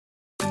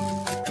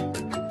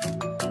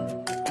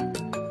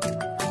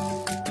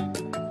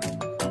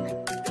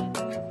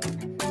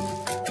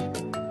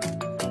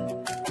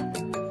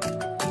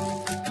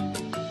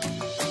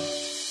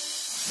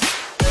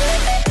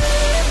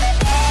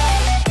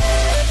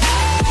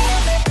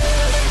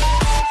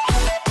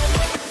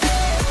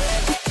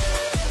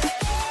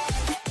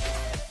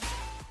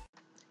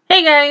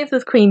Hey guys,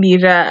 it's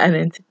Queendija, and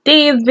in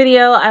today's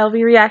video, I will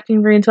be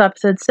reacting to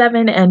episodes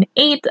 7 and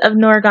 8 of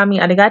Noragami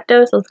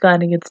Aragoto. So let's go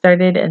ahead and get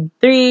started in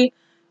 3,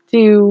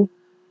 2,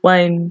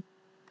 1,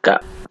 go.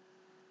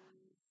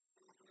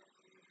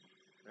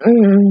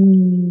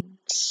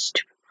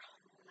 Stupid.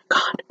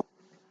 God.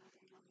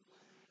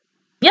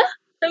 Yeah,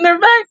 and they're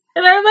back,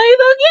 and everybody's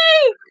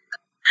okay!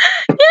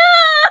 Yeah!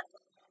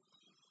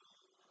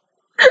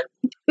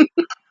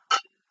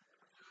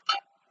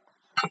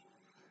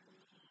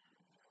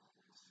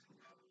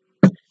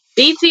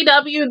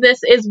 BTW,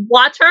 this is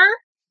water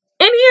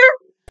in here.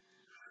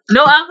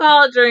 No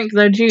alcoholic drinks,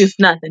 no juice,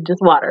 nothing,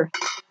 just water.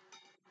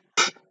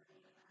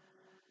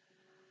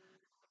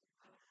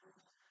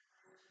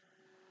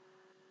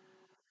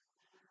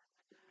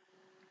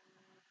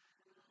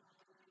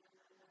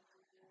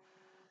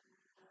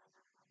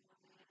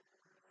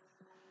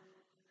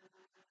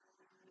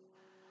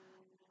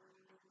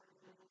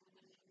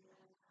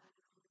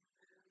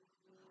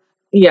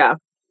 Yeah.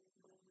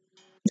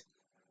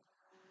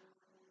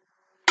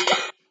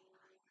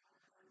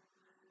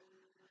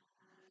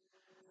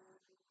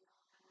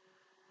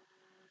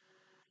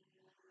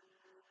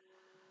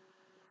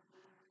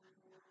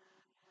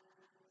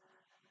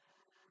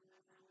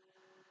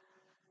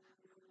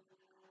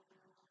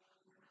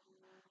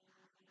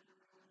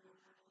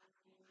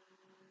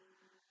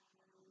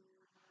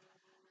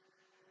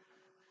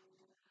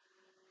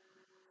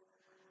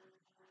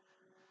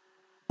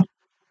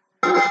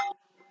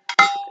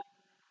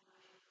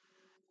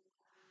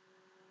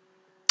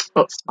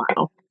 Oh,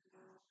 smile.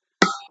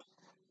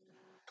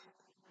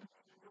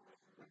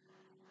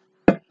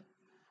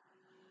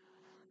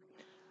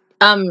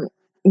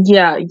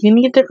 Yeah, you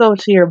need to go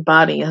to your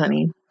body,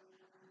 honey.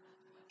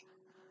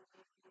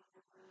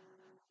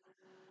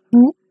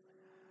 Hmm?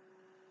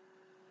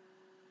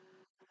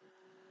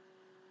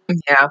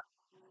 Yeah,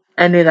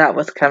 I knew that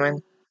was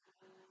coming.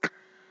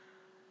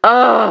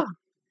 Oh,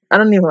 I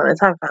don't even want to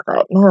talk about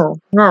that. No,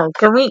 no.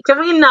 Can we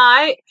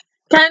not?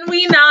 Can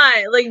we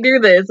not, like, do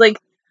this? Like,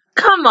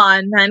 come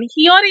on, man.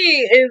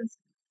 Hiyori is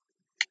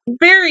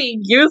very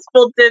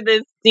useful to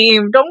this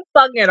team. Don't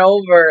fuck it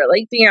over.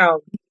 Like, damn.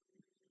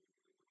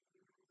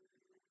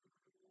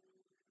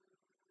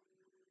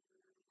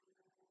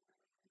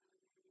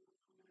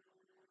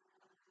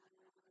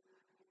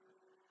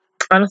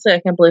 Honestly, I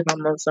can't believe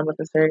I'm almost done with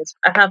the series.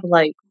 I have,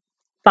 like,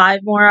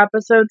 5 more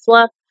episodes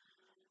left.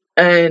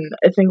 And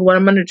I think what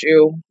I'm going to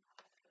do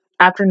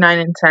after 9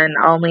 and 10,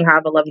 I only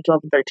have 11,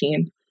 12, and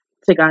 13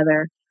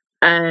 together.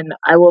 And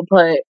I will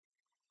put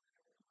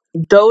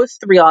those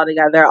 3 all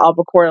together. I'll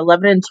record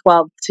 11 and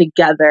 12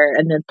 together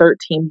and then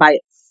 13 by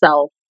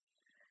itself.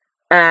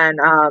 And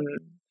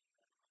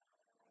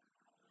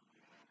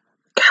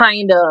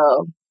kind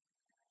of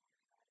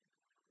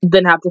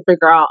then have to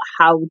figure out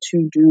how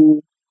to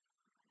do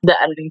the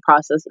editing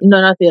process.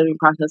 No, not the editing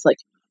process, like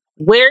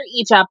where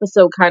each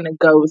episode kind of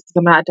goes.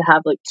 I'm gonna have to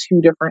have like 2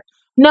 different.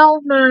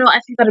 No. I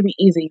think that'll be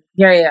easy.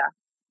 Yeah,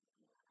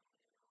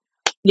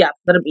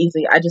 that'll be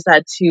easy. I just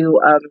had 2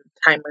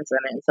 timers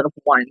in it instead of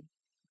 1,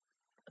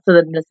 so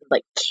then this is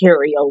like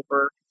carry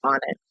over on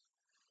it.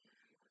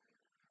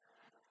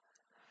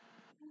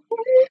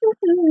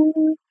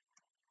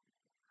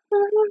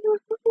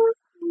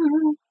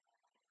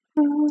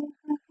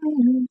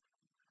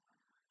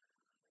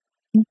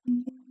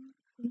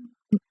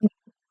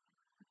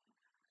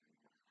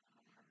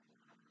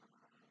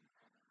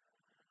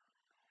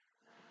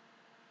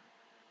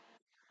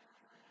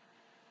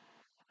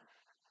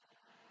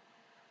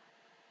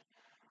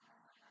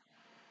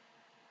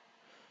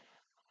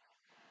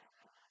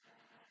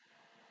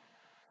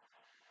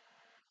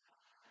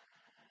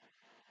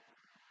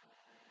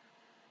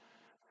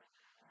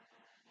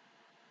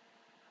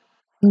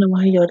 No,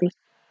 Hiyori.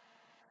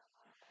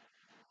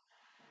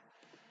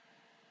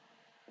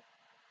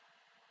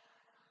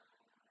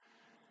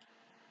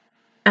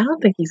 I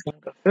don't think he's gonna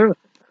go through with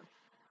it.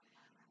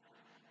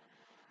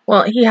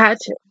 Well, he had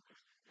to,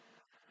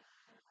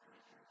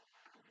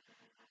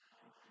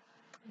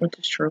 which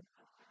is true.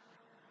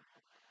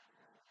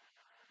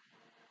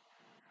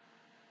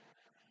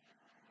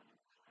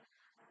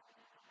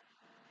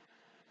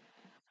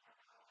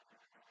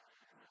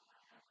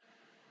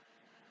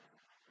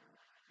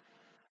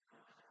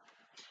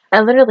 I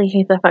literally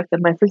hate the fact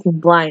that my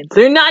freaking blinds,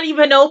 they're not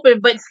even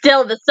open, but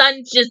still the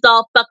sun's just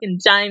all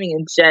fucking shining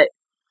and shit.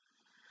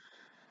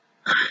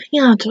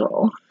 Yeah,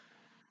 Joel.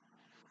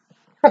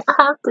 I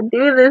have to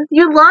do this.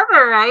 You love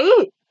her,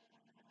 right?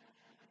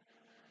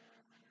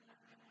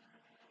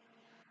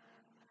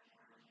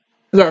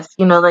 Yes,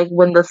 you know, like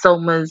when the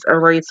Somas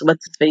erase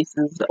what's his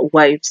face's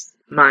wife's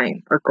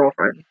mind or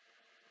girlfriend.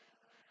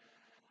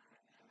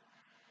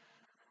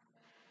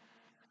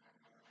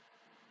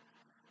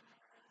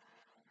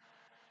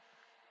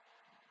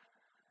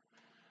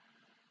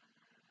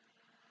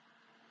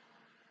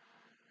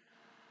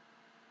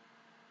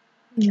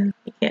 Yeah,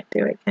 you can't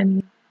do it, can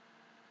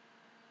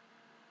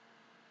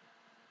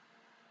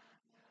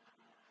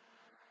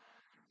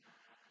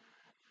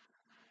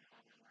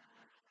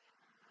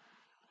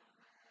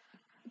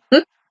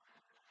you?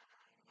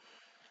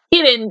 He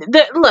even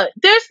look.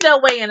 There's no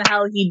way in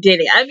hell he did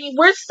it. I mean,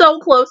 we're so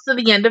close to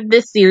the end of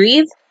this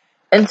series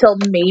until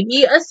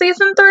maybe a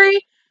season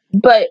 3,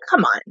 but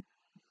come on,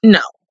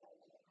 no.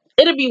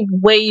 It'd be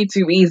way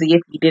too easy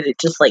if he did it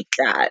just like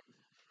that.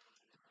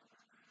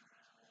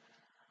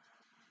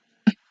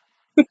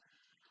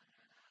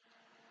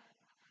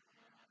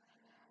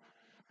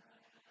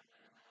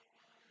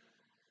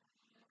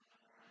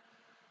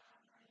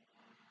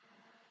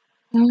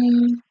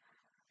 Mm,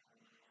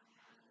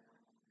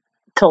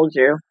 told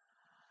you.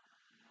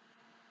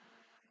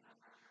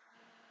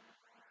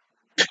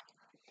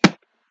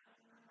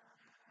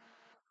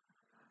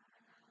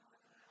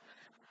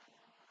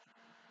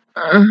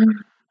 Uh,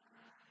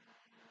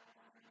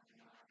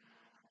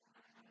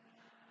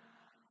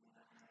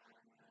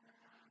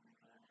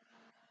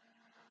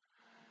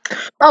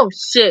 oh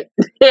shit!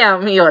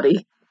 Damn,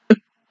 Yori.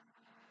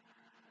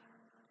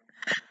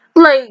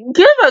 Like,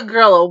 give a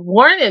girl a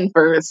warning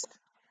first.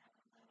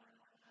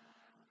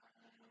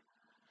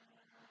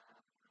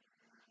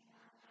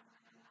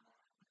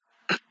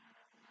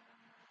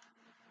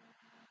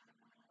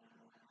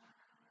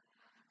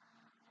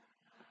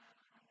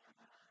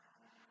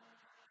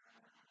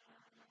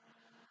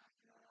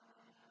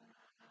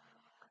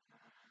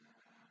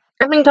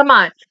 I mean, come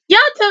on.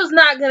 Yato's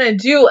not gonna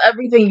do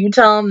everything you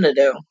tell him to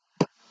do.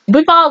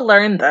 We've all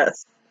learned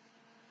this.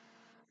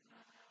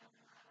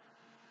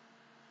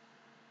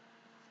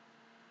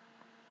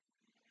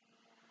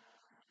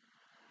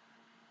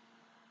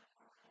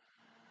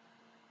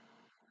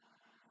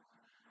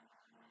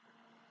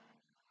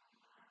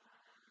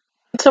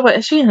 So what,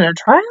 is she in a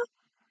trial?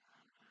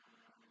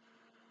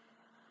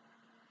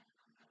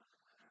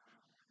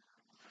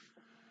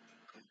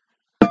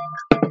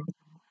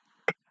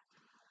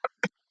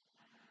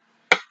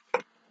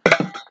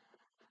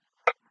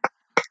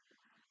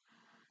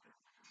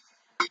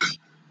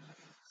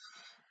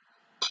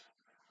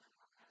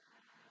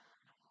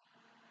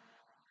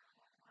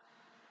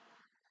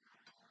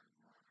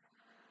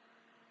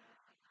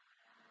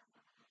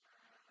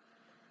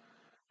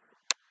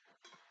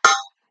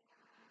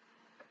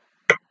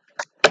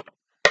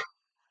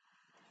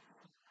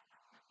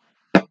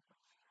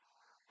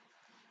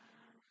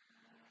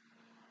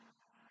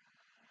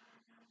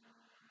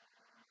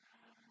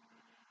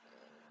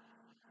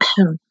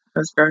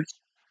 That's gross.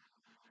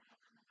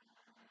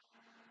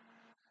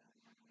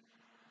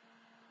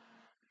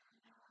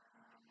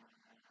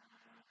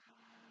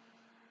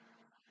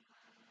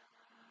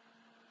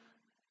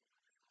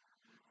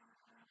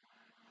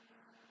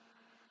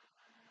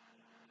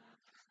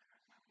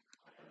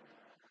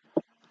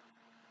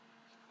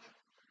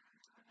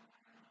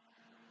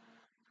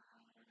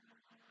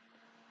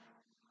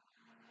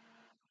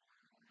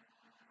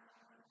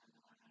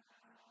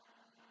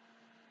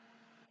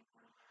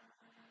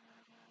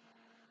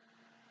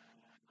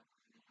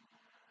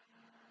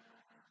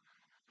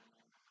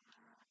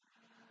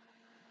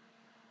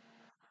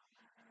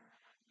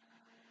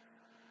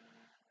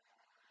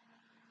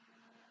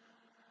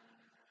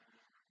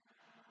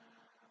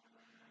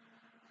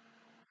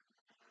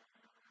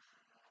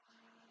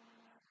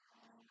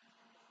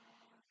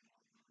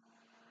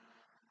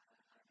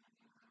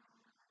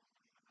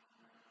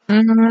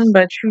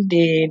 But you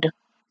did.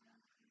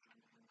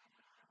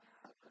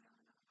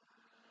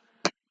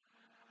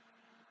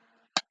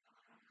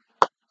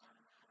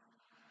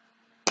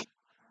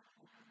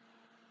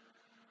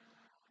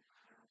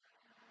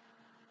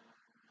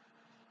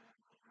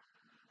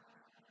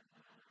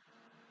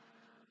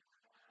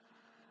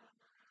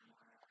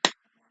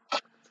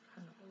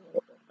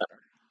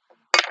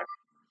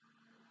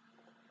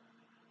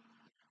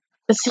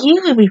 But see,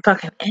 you could be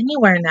fucking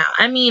anywhere now.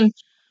 I mean,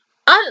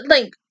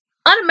 like,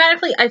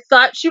 automatically, I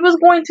thought she was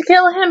going to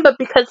kill him, but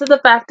because of the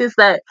fact is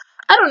that,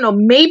 I don't know,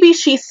 maybe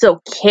she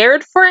still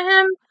cared for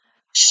him.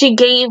 She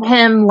gave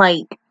him,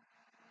 like,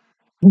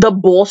 the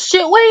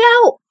bullshit way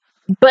out.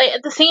 But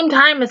at the same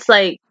time, it's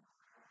like,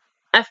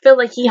 I feel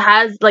like he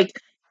has, like,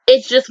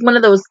 it's just one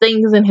of those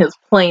things in his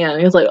plan.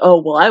 He's like,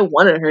 oh, well, I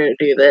wanted her to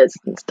do this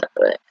and stuff.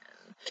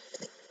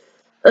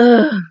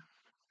 Ugh.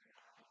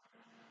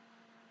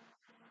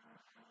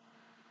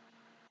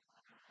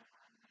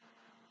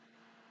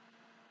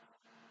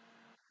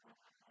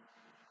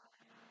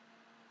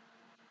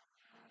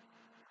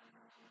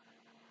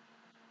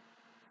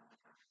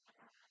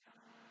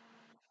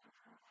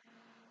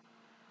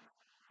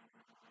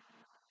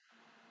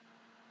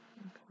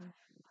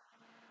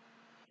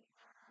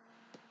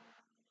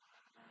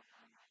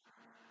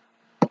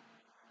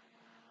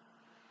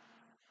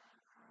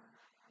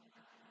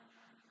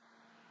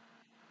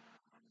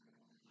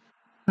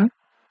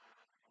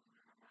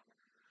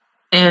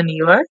 And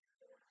you are?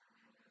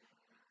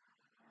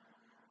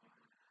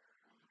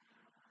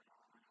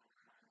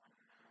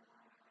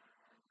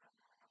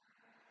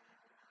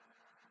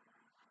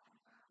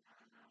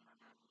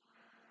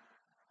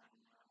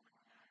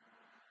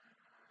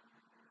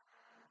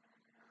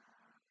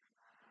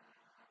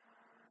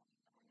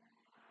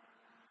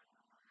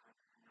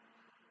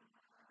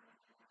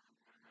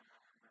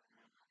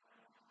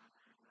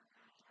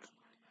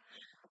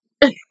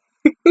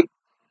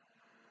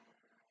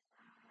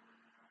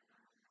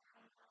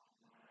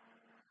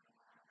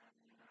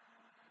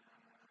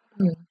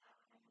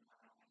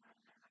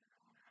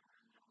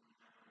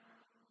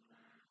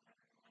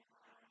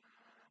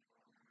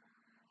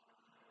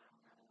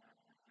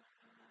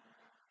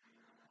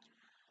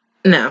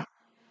 No.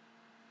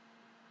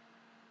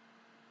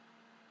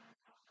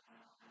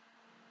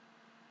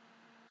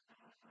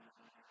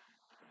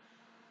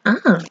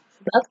 Ah,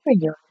 that's pretty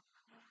good.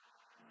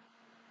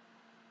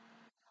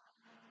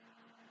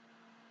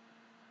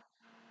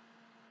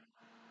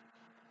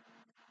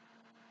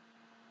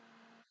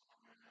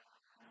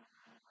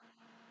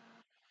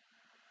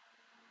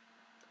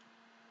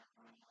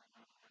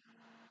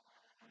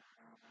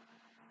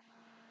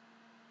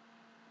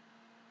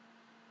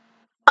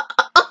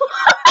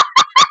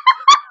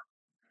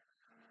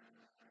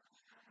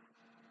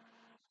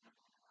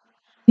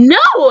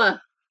 No!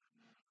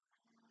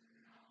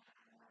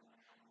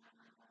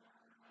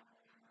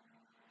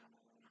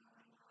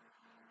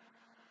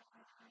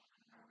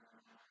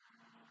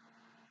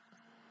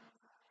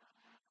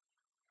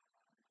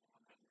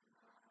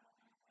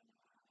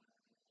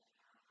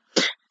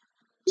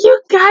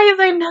 You guys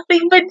are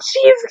nothing but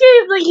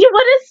cheesecakes. Like, you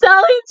want to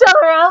sell each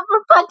other out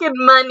for fucking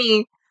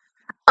money.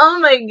 Oh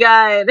my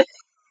god.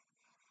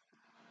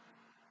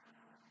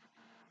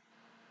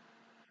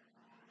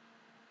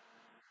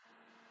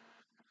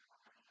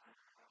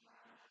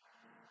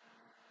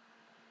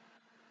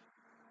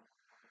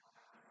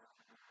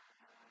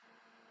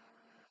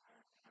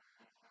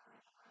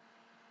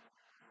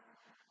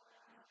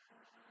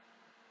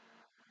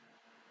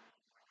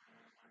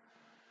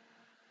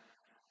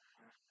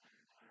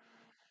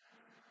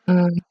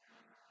 Mm.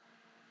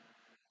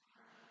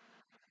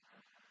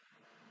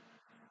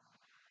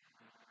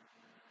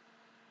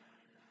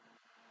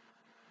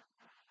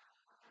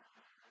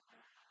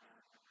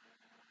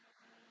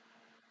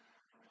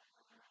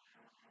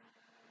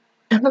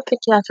 I don't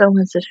think Yato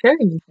wants to share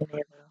anything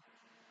either.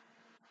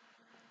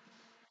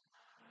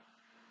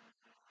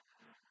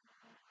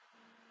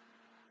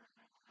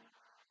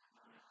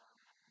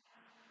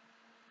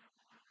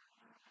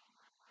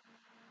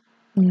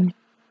 Mm.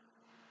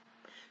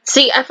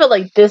 See, I feel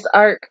like this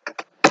arc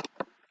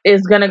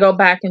is gonna go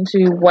back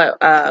into what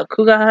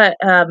Kuga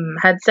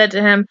had said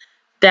to him,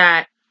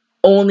 that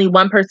only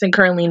one person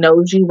currently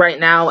knows you right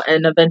now,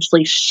 and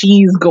eventually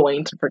she's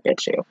going to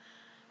forget you.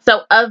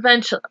 So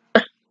eventually,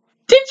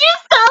 did you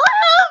sell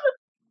him?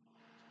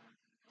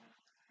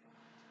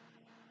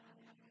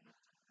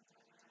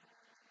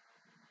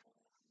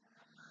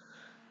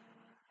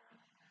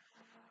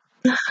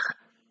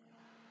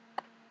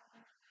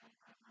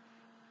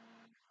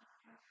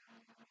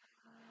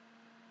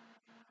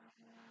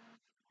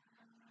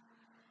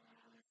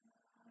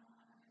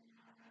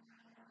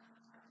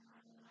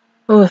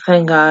 Oh,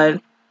 thank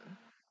God.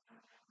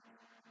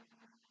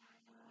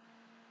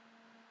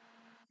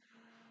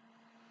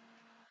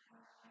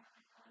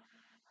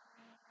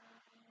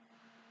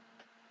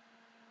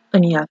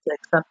 And you have to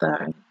accept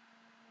that.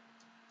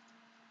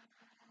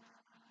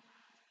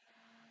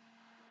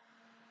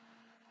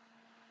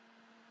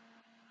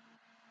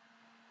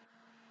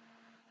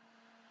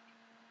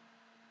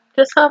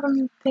 Just have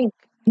them think.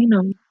 You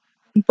know,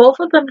 both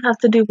of them have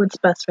to do what's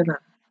best for them.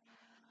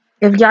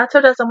 If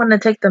Yato doesn't want to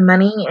take the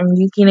money and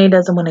Yukine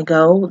doesn't want to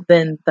go,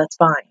 then that's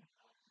fine.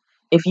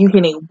 If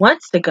Yukine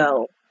wants to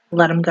go,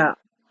 let him go.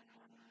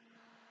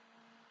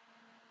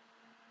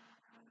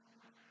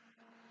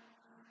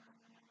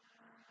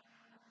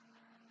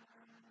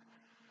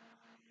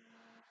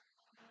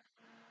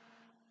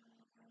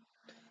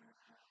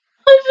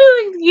 I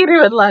feel like Skeeter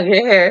would like her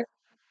hair.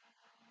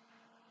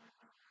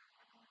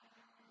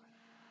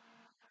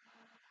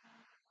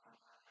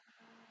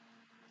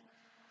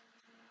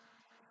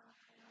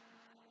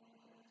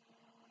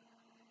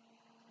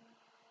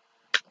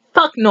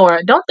 Fuck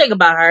Nora. Don't think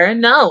about her.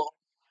 No.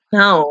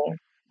 No.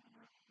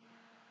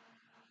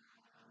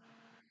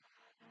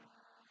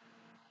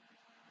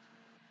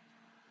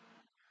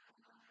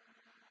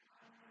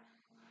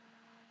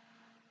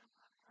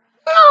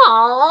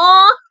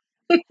 Aww.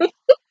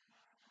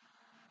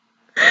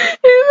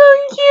 It's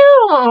so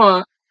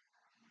cute.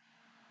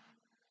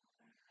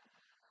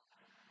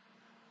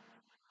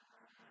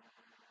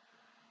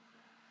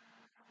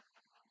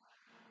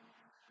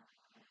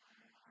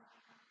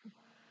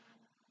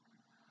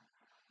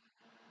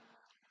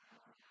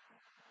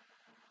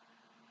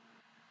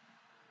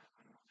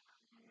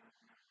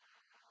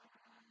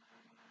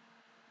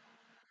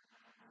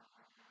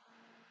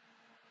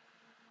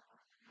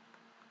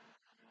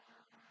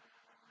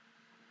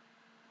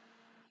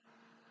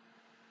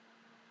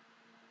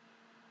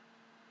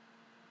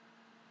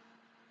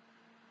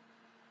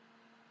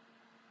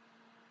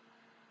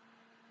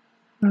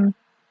 Mm.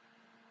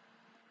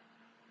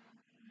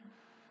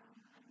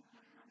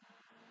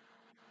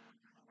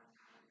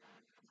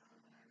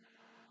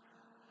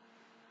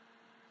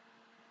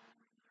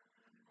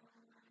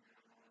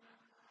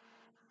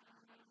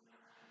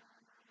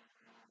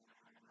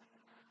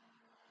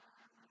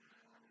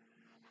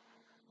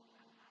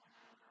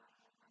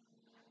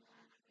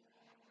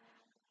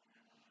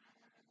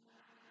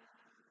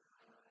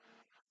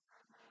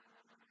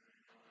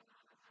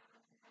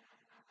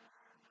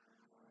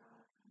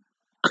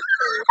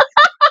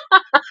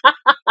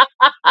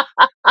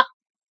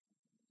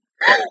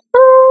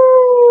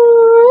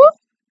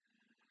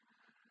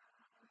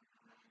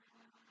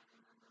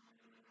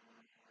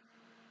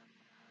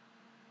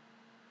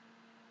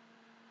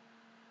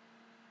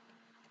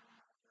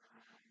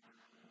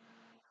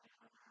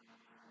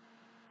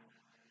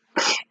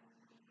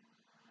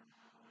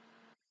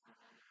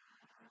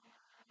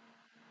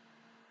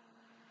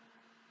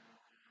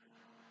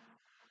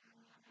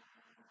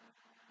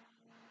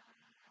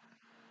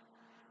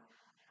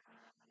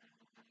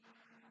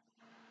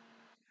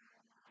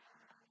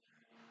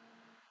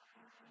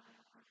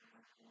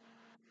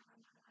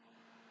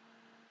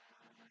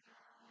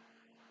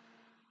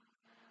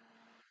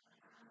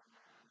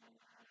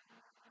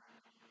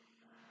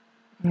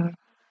 Mm.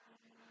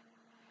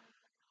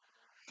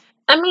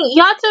 I mean,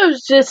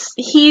 Yato's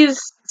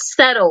he's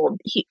settled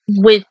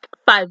with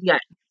 5 yen.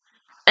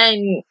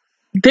 And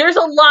there's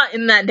a lot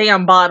in that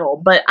damn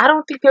bottle, but I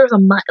don't think there's a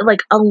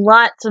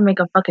lot to make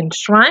a fucking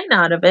shrine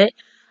out of it.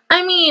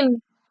 I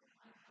mean,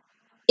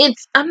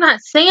 I'm not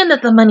saying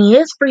that the money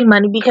is free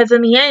money, because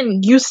in the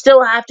end, you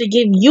still have to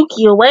give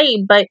Yuki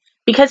away, but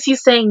because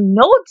he's saying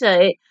no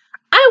to it,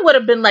 I would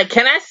have been like,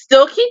 can I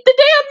still keep the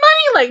damn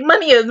money? Like,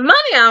 money is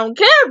money, I don't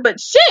care, but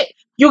shit,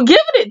 you're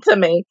giving it to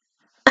me.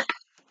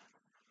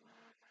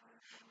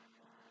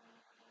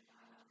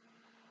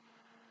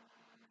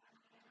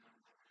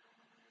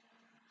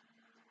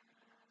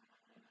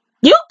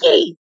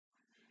 Yuki!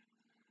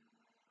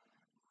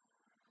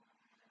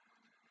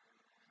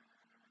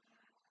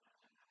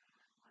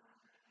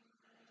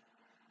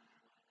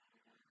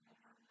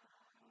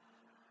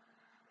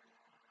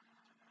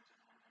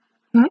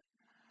 Hmm?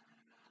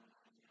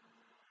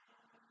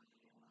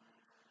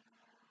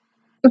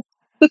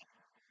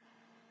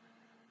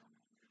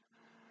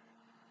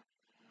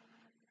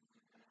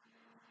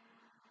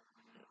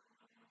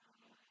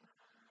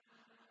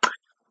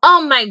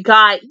 Oh my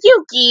god,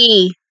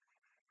 Yuki!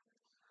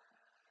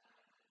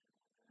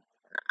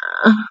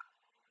 Uh,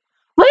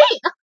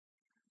 Wait!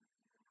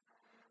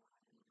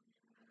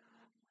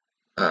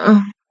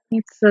 Uh,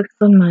 he took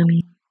the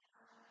money.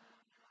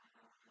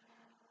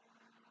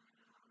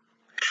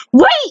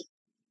 Wait!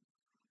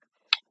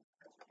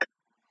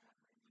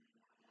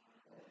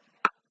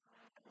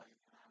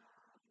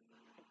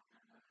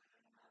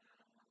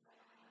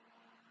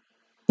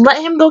 Let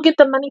him go get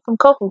the money from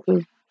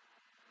Kofuku.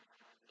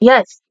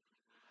 Yes,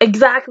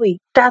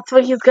 exactly. That's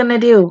what he's gonna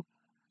do.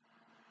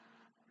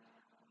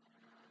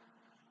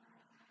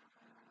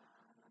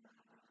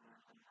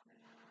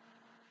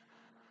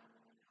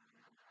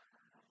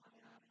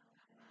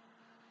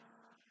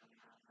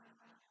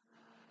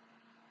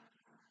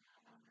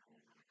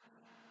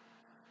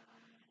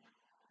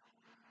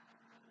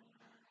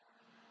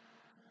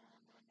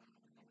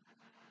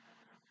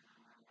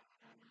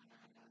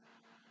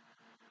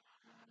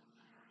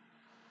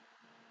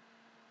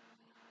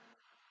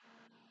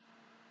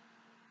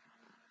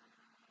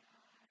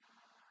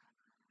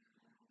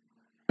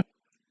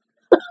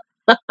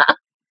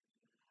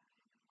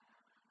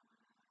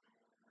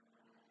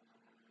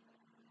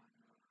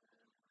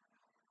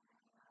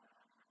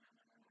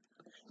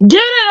 Get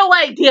it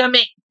away, damn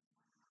it!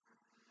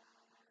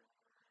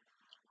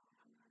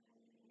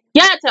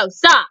 Yato,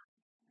 stop!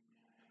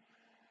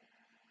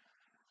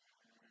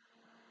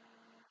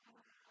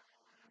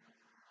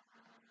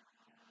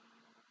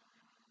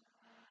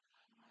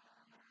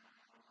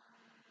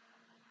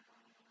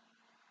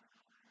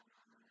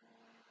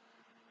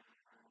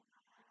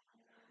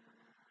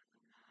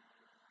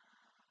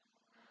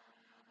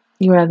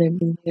 You rather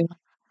be you.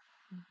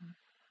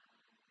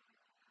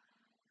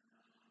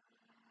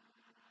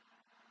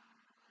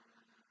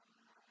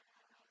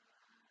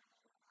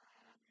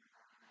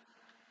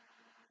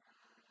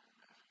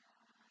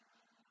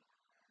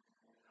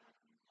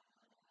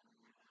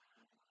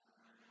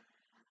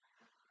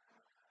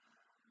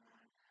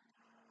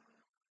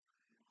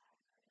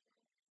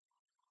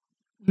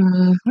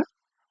 Mm-hmm.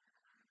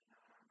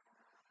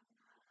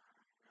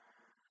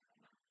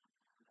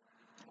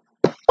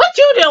 What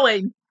you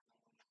doing?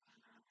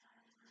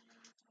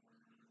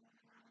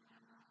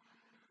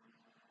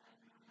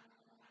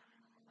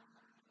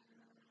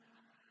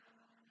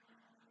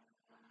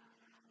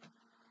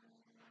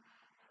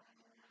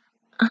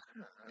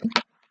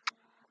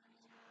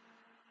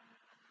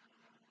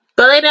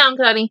 Go lay down,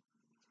 Cuddy.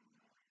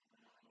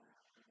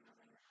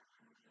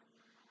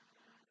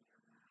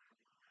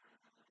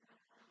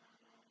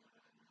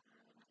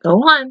 Go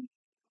on.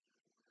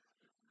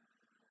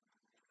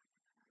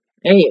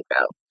 There you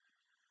go.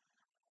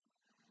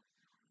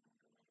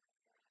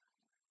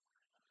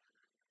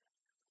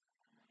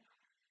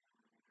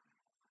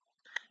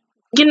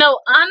 You know,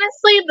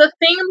 honestly, the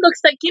thing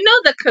looks like,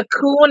 the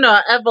cocoon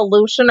or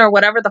evolution or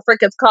whatever the frick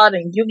it's called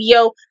in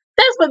Yu-Gi-Oh!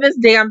 That's what this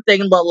damn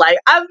thing looked like.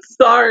 I'm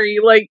sorry.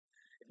 Like,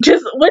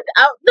 just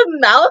without the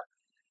mouth.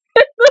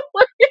 The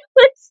way it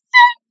looks,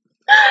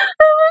 it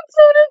looks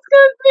so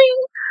disgusting.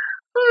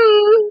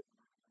 Hmm.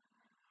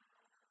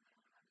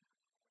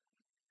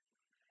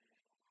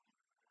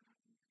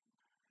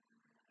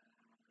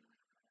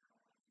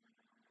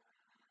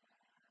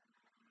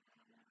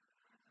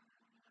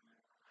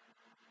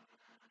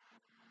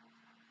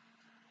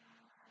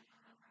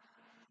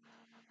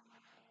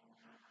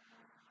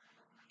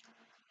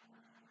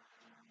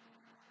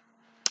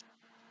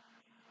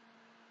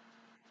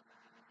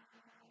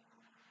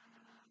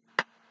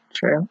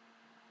 True.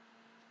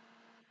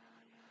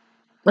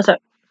 What's up?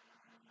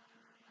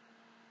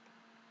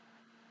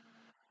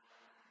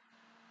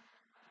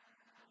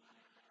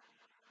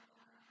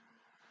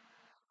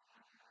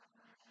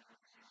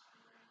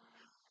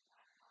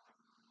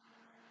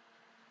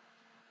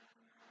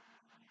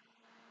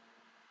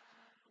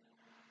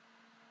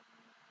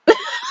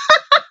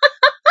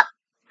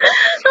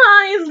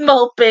 Oh, he's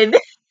moping.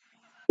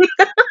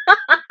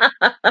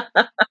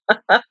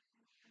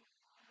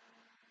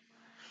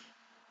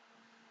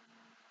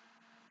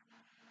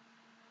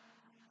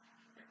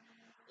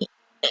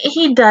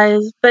 He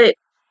does, but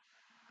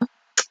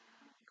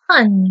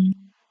honey,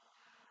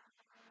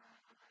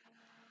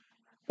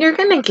 you're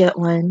gonna get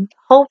one,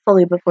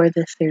 hopefully before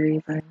this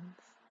series ends.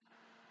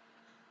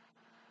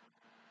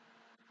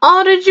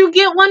 Oh, did you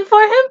get one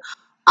for him?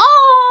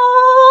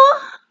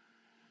 Oh,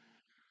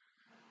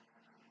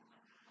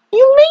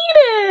 you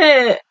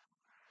made it!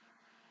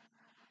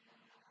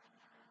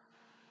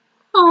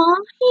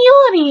 Oh,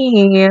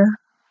 Yuri.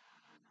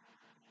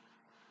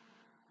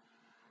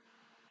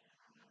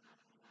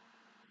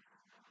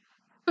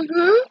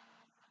 Mm-hmm.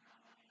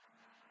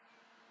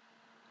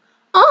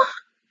 Oh,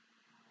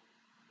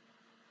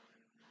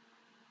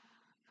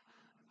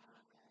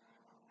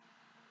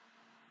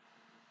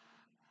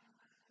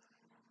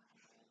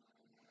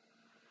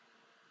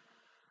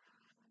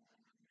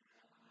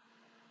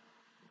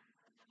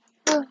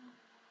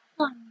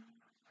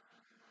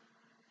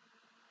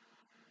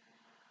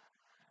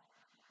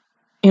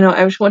 you know,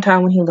 every single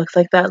time when he looks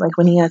like that, like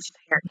when he has his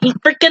hair, he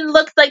freaking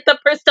looks like the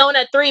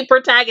Persona 3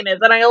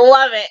 protagonist, and I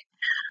love it.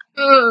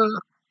 Mm.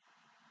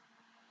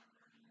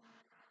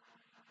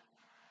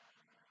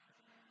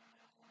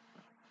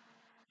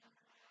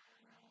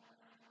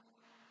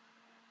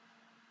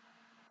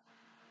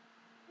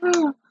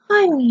 Oh,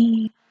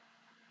 honey.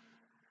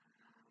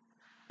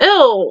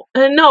 Ew,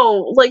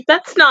 no, like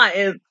that's not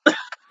it.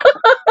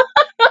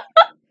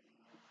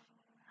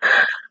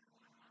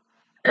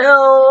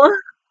 Ew.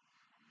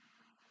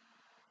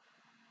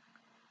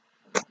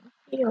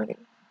 Yuri.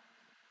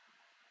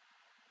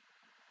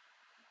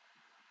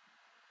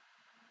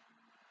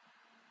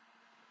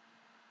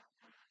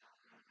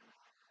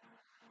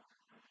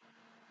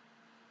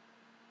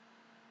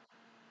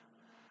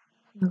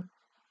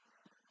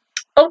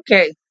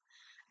 Okay.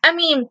 I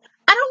mean,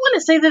 I don't want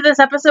to say that this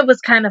episode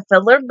was kind of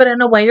filler, but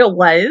in a way it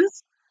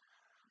was.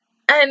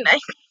 And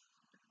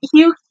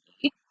you,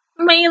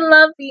 my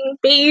loving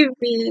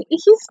baby,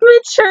 he's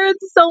matured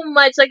so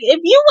much. Like, if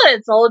you would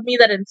have told me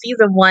that in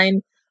season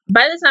 1,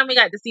 by the time we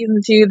got to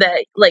season 2,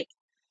 that, like,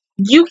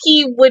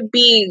 Yuki would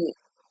be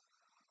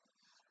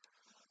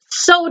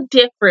so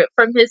different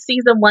from his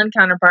season 1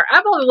 counterpart,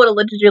 I probably would have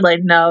looked at you like,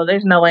 no,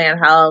 there's no way in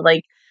hell.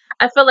 Like,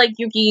 I feel like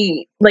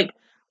Yuki, like,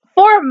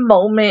 for a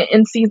moment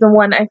in season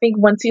 1, I think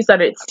once he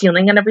started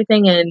stealing and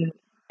everything, and,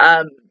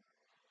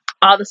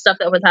 all the stuff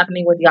that was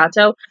happening with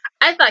Yato,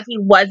 I thought he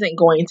wasn't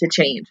going to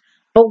change.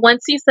 But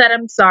once he said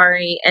I'm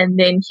sorry and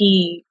then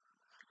he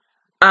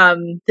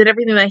did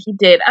everything that he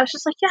did, I was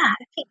just like, yeah,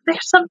 I think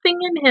there's something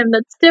in him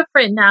that's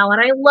different now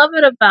and I love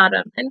it about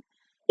him. And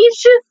he's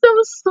just so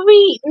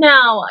sweet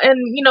now. And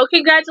you know,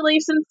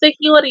 congratulations to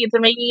Hiyori to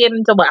making it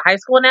into what, high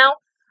school now?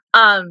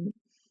 Um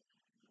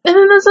and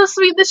then it's so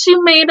sweet that she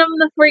made him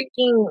the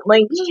freaking,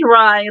 like,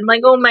 try. And, like,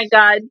 oh my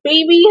god,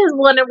 baby has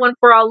wanted one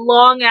for a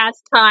long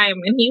ass time,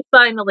 and he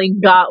finally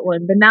got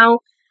one. But now,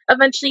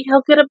 eventually,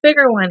 he'll get a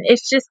bigger one.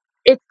 It's just,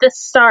 it's the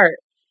start.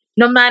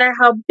 No matter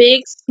how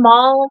big,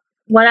 small,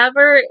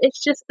 whatever,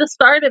 it's just the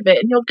start of it.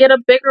 And he'll get a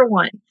bigger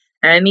one,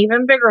 and an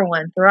even bigger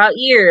one throughout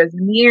years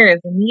and years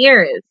and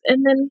years.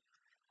 And then,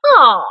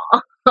 oh,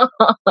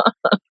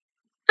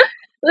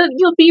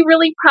 you'll be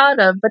really proud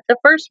of. But the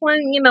first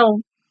one, you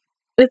know,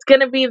 it's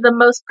gonna be the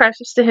most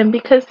precious to him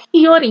because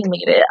he already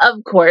made it,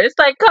 of course.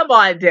 Like, come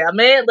on, damn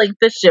it. Like,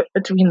 the ship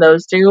between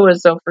those two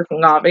was so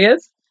freaking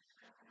obvious.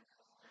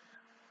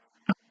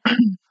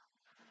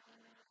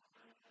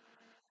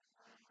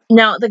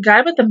 Now, the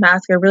guy with the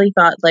mask, I really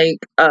thought, like,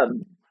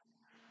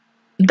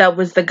 that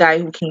was the guy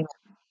who came,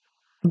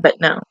 but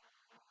no.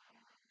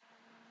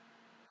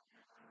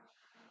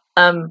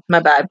 My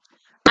bad.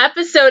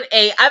 Episode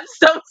 8, I'm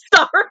so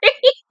sorry.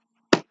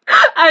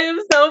 I am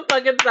so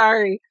fucking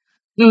sorry.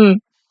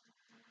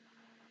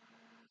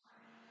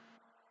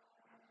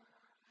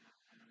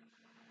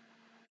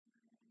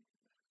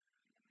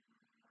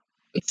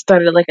 It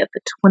started, like, at the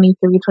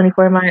 23,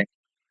 24 mark.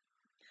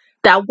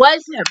 That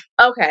was him.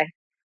 Okay.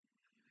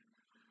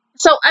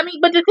 So, I mean,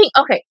 but the thing,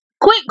 okay,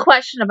 quick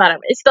question about him.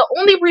 It's the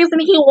only reason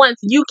he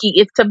wants Yuki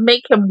is to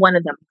make him one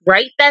of them,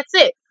 right? That's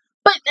it.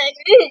 But,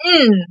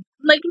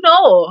 like,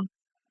 no.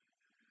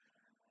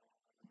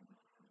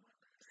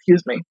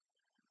 Excuse me.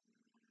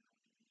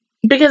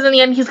 Because in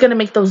the end, he's gonna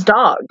make those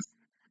dogs.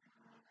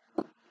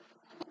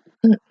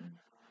 Mm,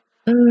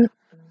 mm,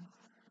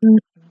 mm,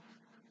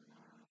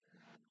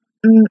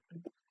 mm,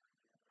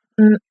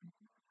 mm,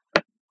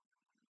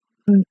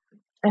 mm.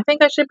 I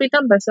think I should be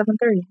done by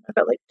 7:30. I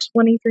got like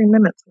 23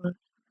 minutes left.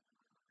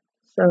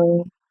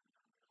 So,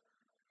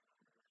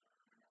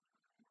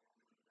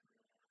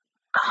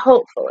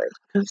 hopefully.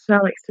 Because it's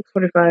now like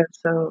 6:45,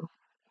 so.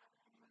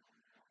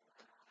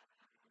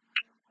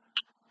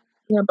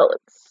 Yeah, but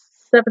like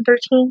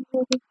 7:13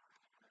 maybe?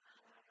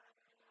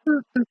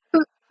 Mm, mm,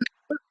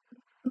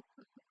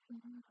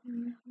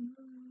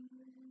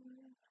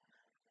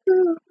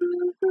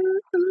 mm,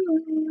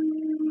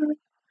 mm,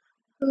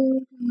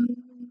 mm,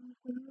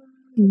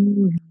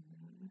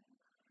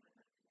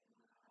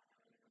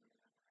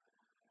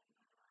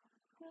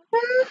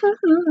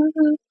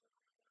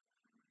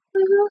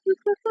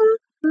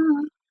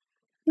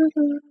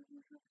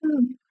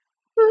 mm,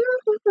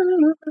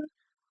 mm.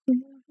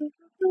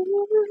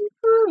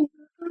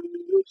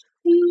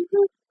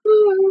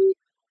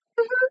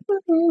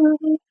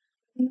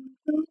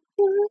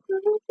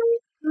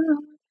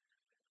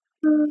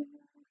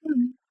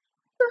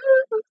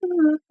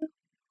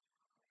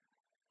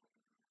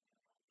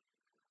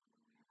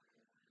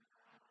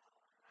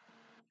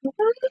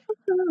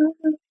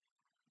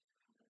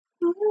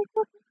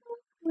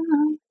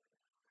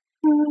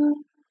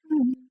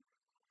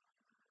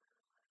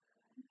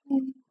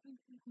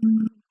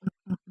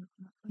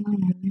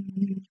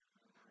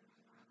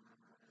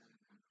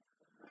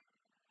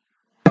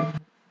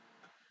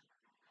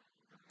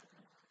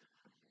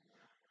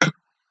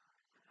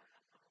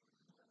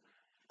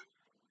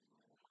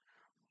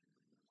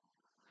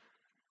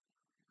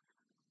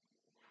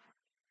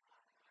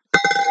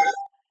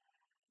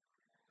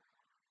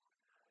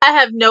 I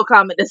have no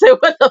comment to say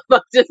what the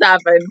fuck just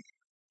happened.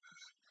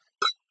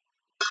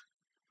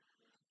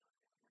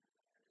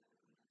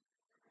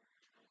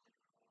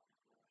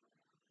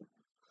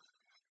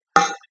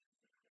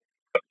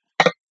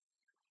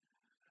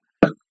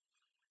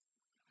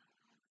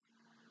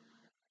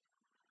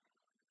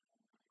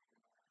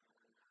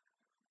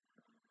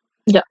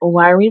 Yeah,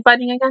 why are we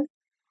fighting again?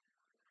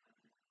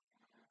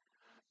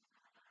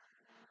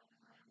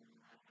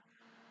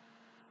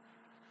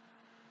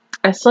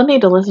 I still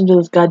need to listen to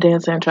this goddamn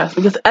soundtrack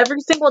because every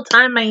single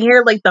time I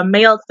hear like the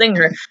male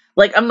singer,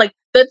 like I'm like,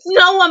 that's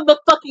no one but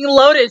fucking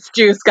Lotus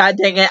Juice, god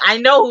dang it. I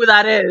know who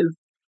that is.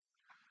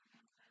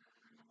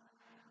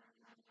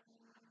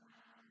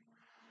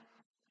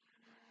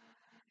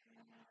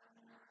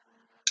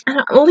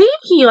 Leave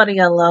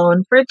Hiyori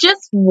alone for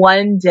just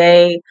one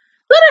day.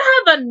 Let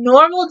her have a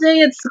normal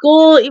day at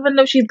school, even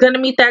though she's gonna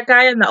meet that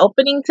guy in the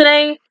opening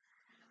today.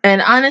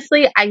 And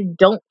honestly, I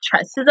don't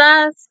trust his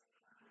ass.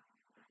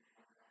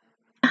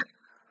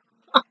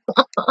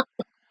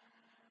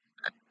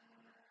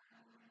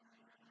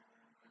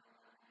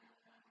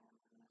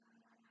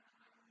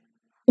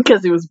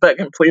 Because he was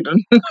begging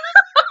pleading.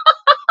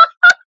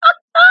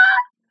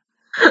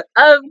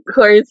 Of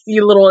course,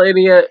 you little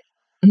idiot.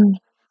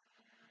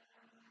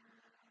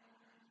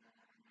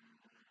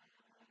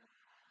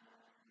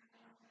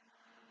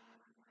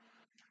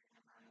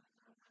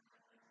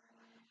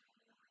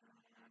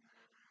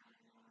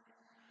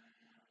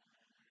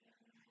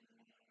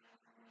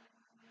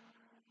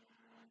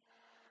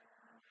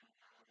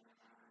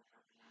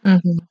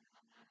 Mm-hmm.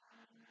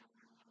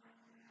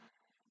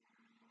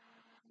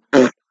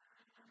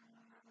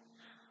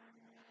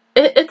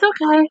 It's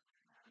okay.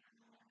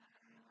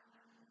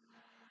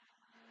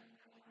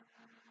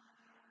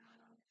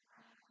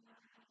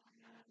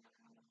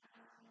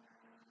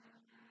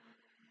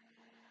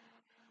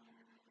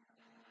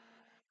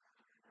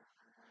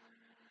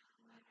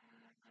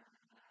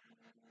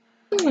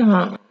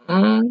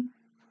 Mm-hmm.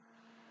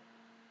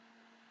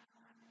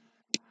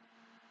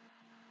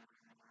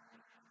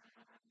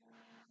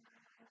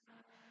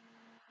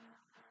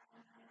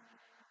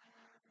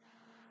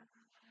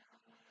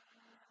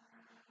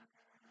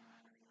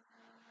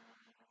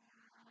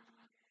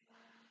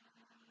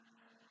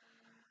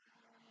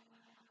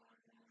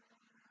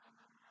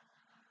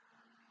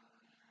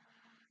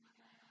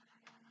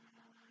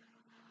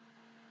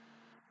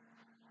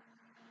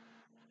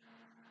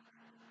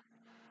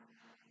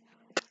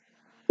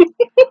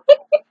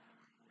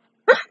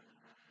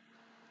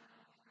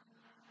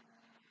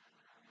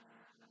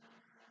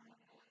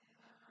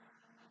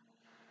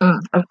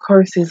 Of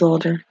course he's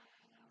older.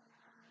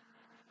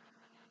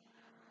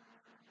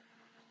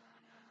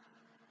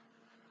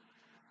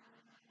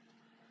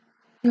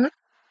 Mm,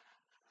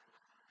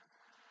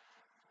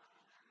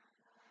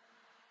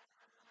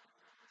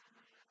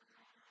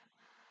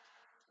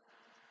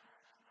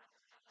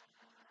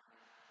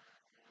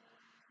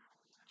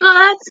 oh,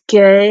 that's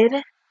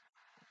good.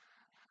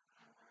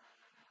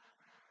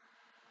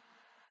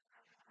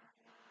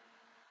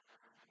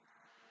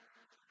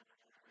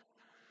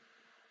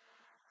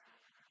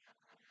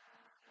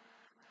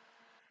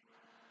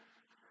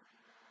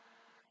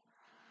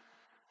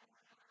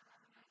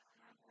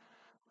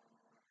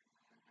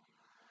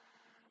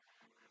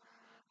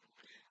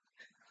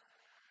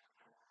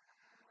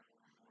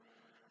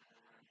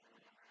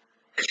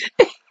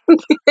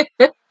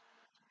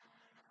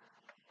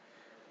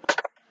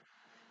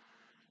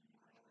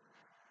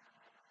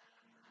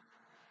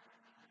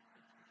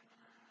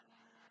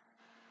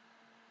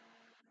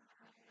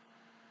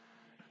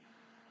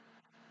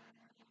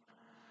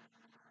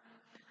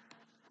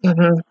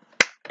 Mm-hmm.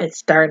 It's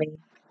starting.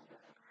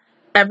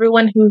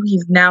 Everyone who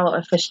he's now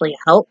officially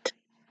helped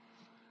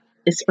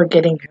is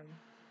forgetting him.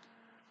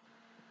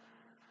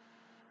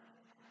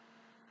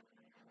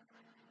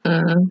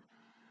 Mm-hmm.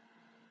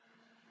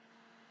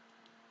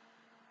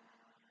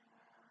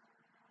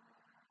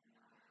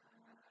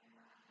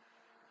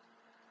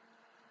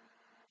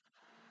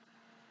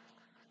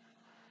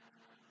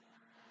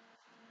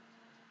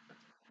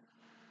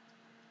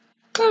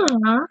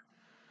 Aww.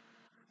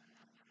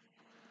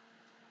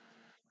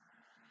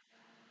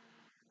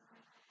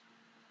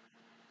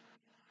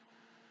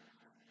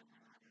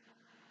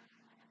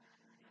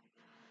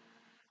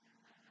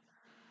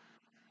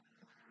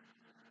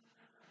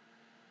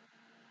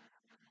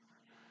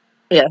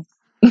 Yes.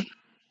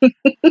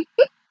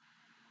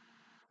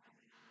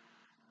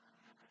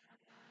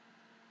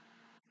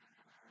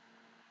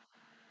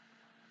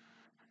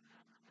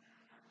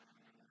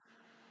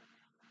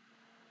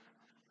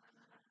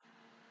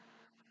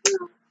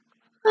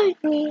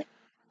 Like me.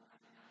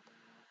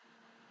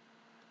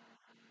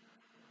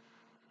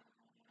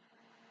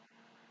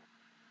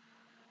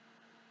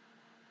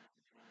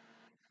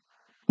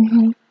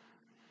 Mhm.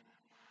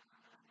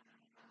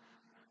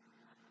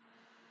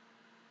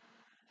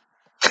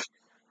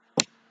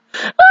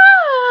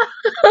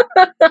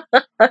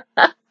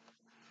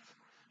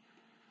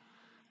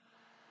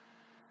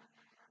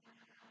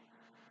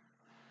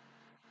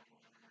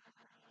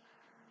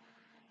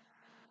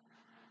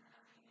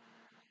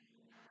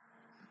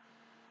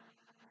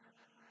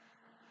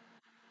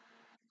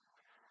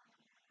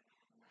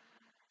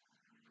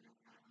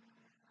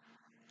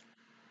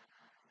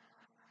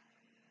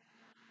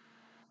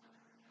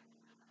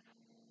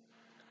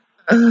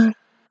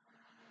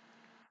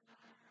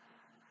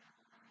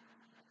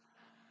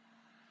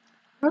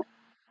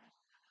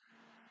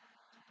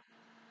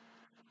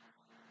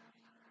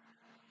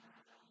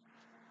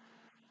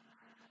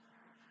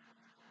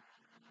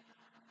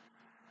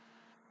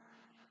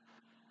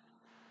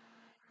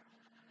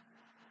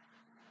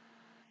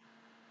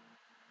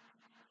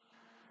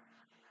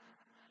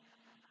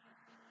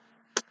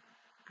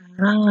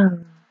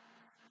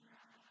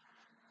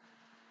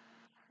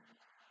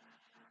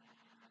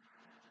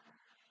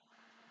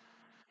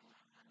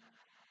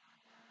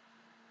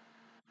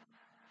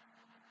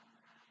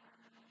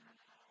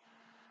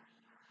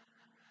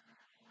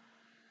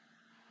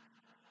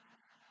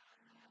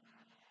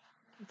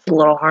 It's a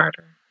little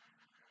harder.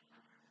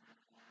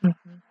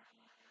 Mhm.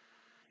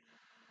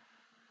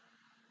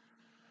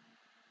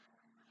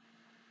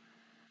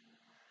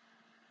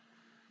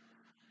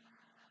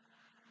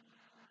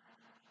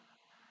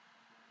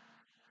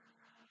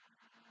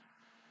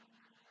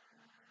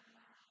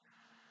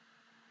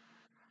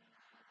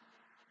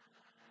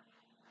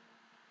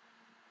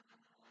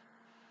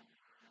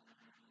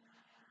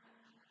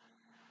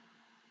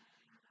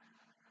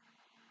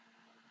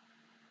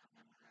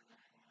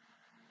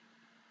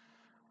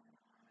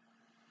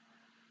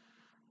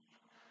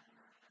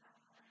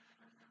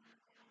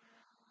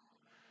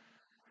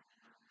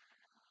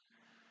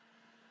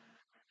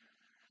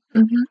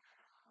 Mhm.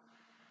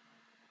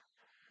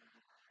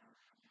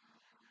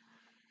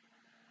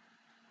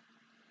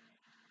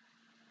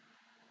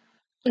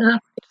 Yeah,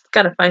 just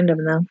gotta find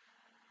him though.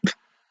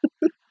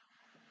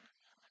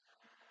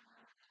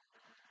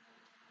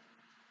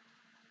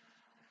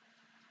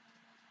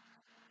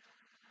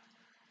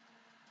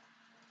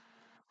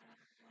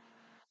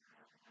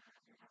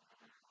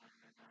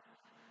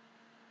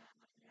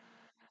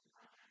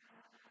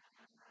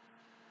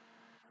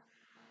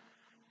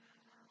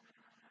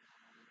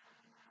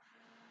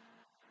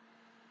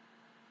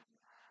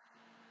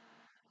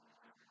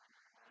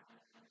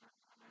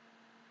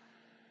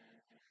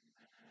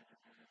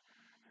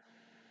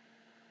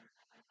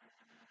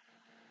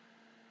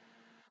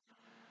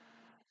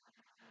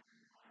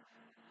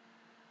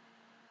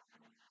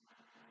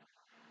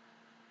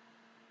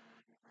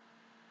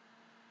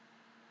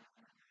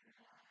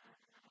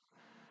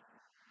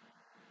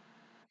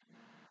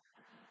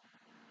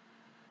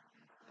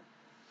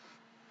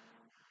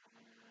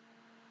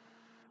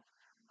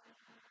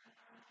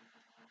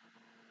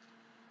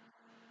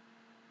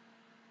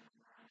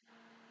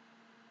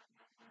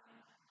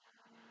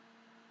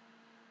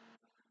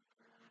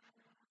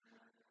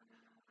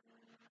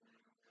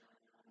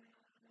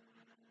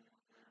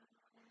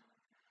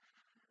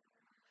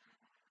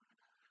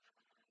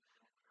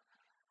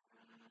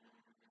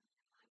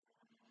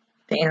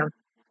 Damn.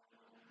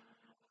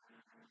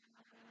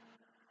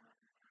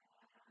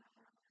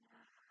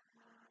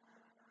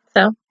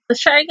 So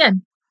let's try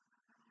again.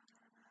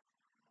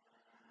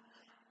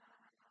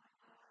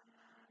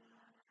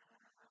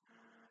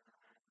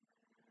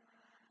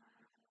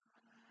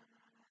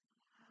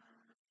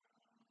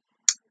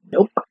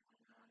 Nope.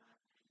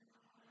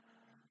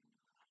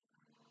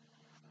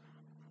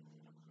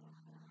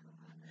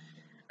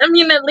 I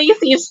mean, at least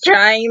he's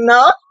trying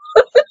though.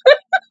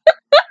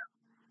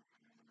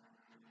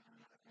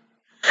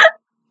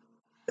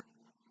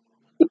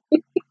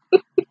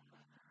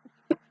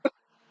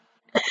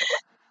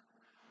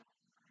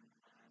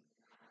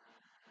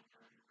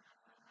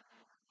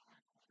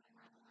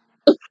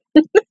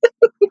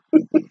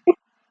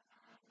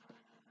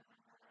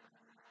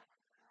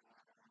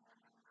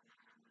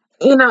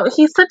 You know,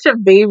 he's such a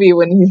baby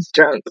when he's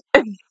drunk.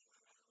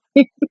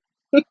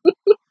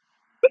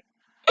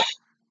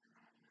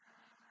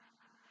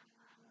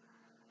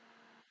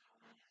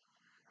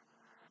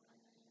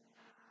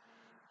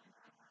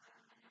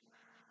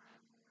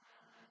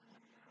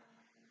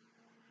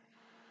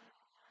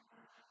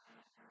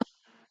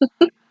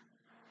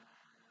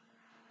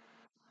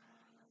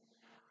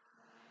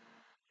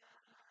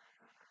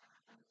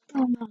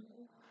 Oh,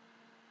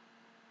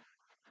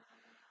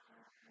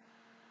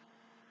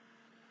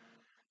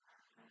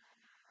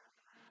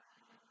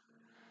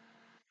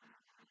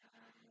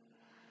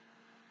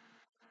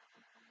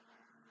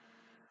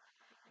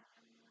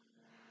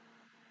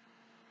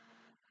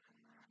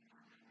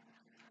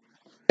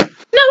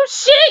 no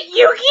shit,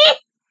 Yuki!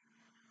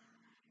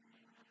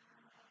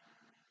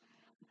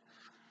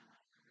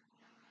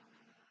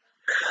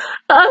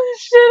 Oh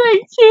shit,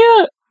 I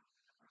can't.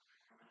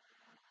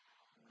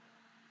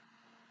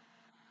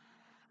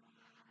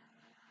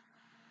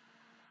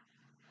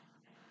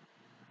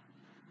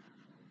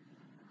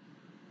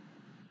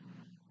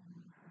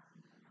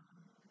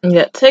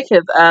 Yeah, take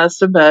his ass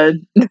to bed.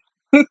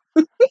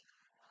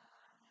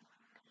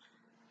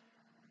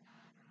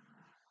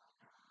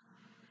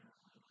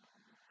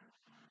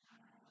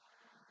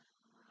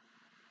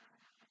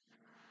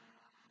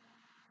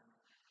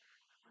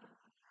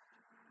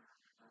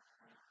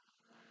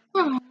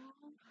 Oh,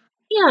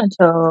 yeah,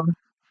 Joe.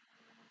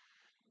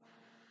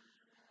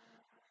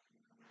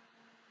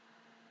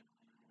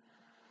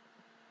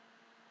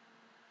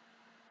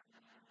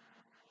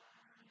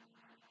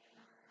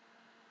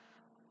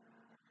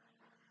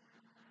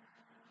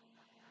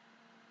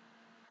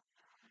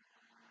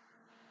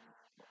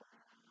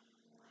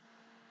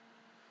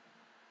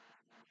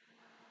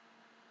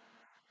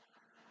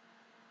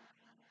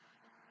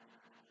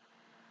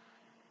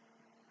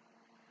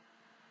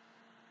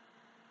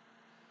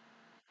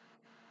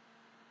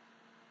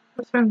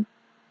 What's wrong?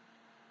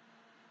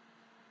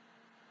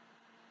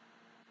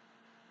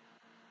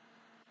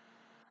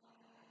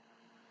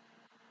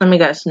 Let me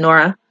guess,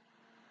 Nora.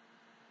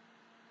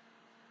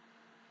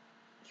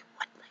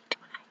 What late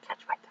when I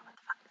catch right there? What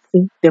the fuck?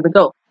 See, there we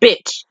go,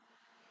 bitch.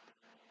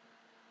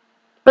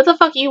 What the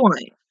fuck you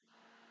want?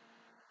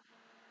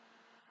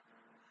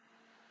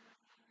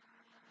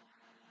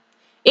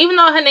 Even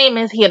though her name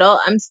is Hiro,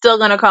 I'm still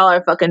gonna call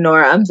her fucking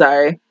Nora. I'm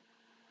sorry.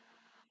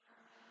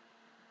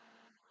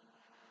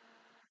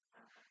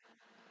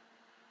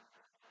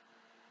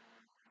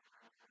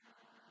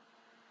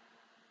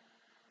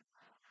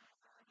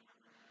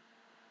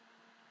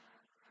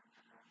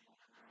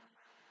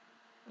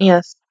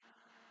 Yes.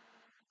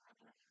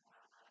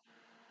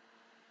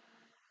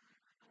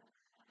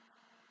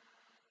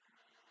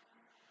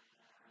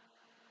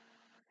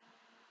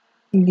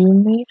 You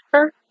made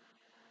her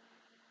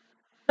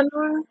a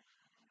Nora?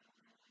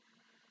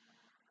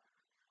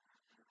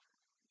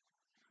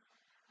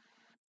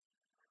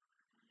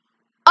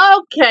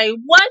 Okay,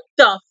 what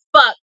the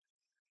fuck?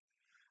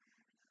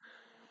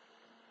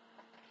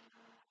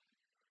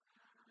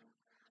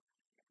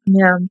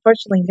 Yeah,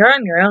 unfortunately, you're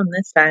on your own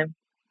this time.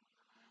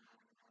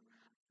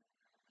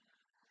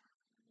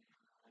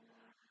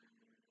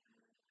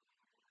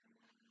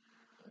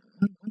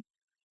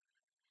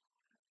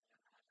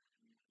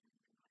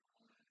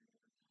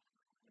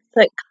 It's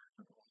like,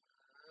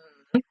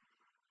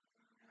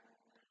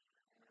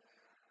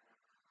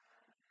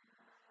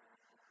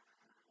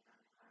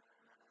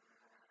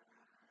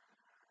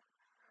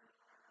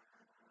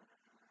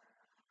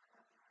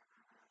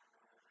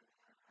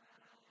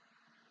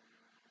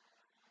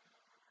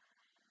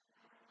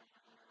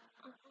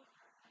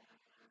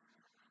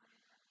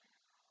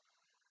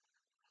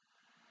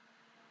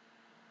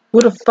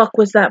 who the fuck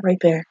was that right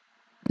there?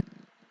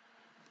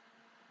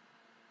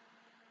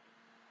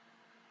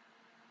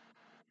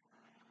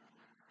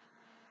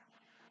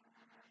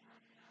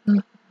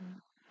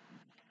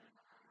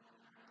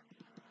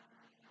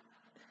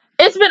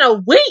 It's been a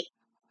week.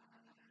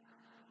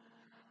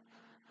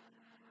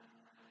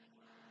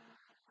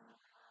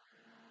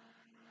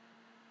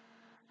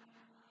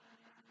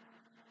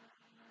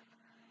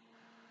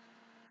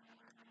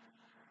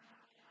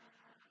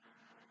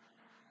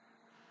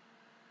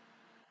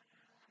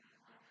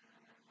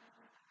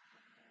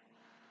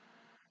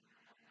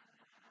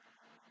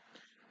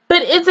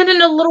 But isn't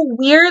it a little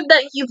weird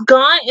that he's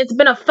gone? It's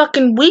been a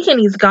fucking week and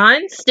he's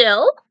gone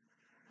still?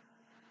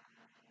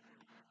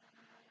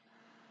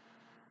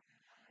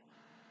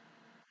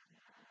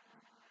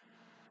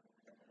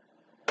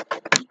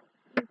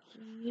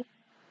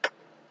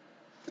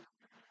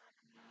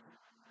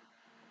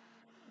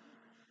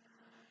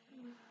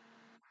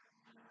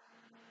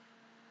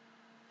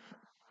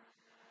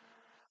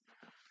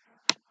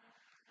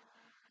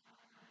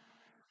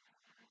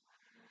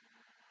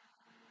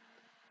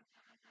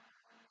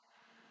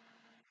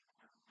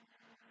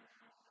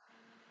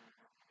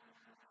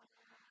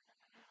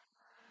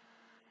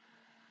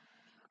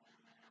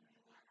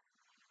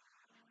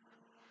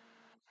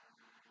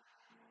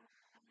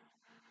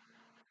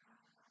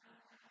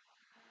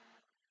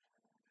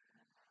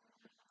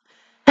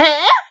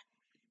 Huh?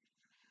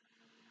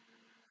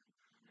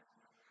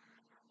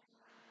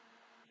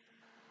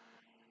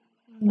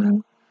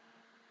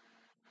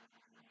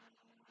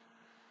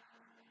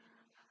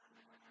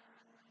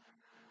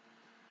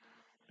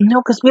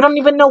 No, because we don't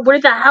even know where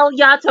the hell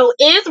Yato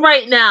is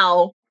right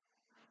now.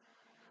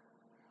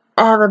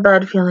 I have a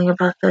bad feeling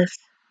about this.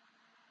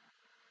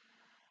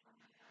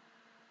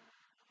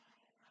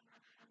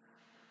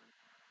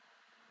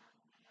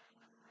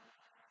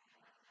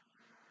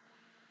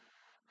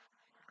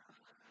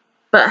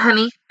 But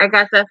honey, I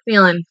got that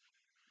feeling.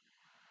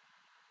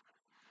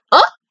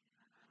 Oh,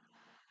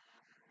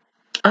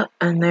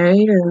 and there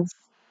he is.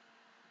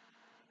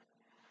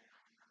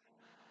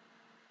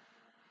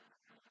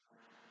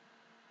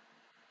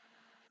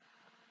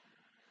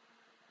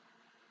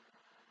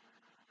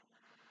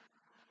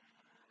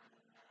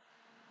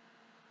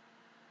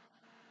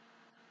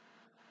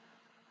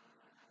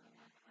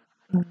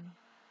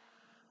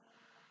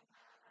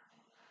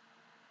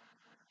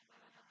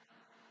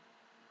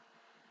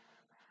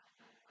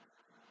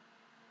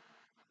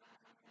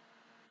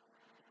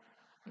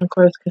 Of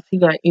course, because he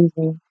got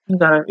easy. He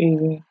got it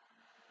easy.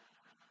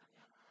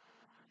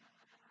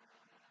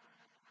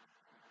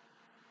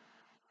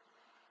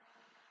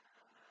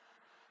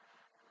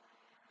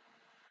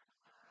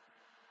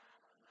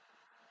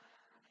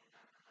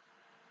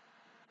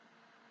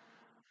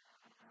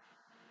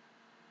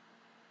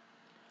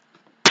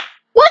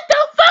 What the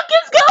fuck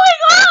is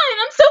going on?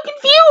 I'm so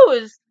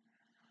confused.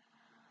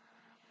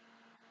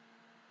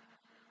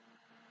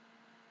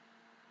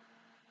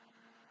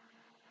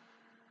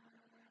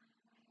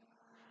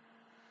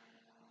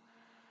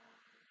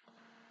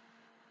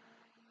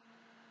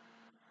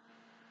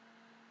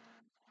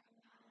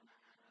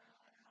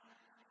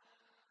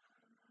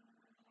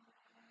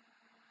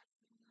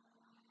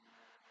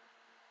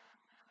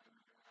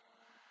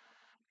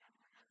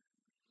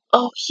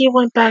 Oh, he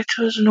went back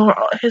to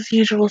his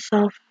usual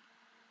self.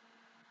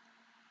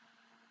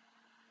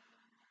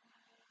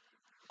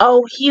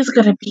 Oh, he's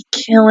gonna be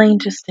killing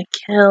just to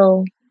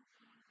kill.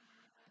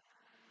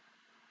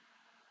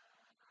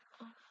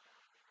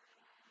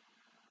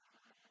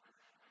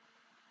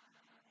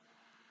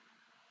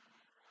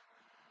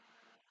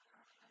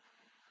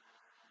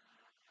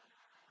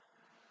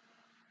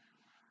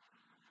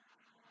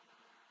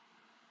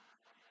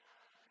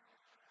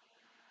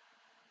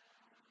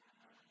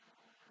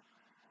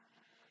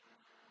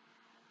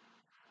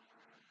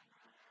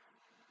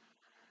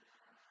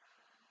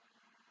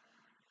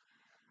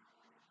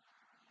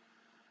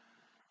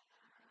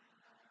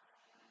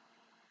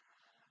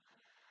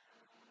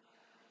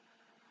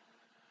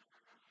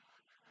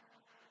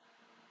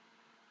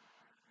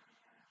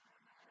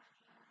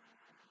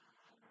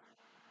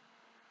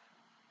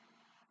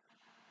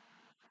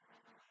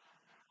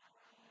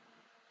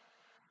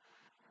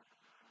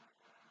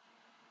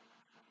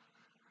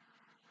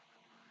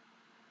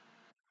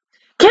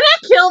 Can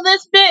I kill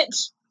this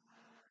bitch?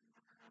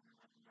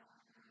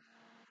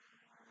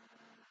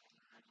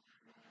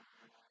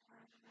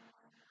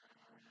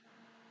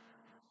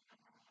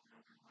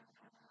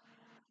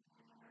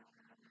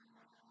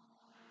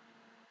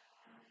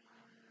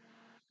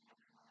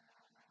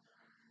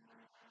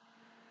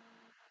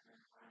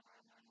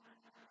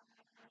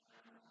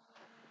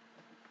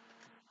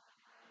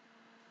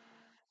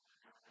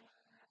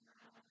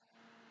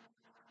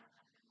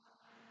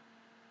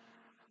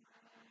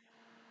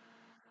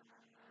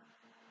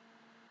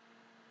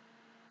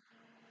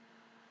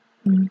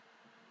 Mm.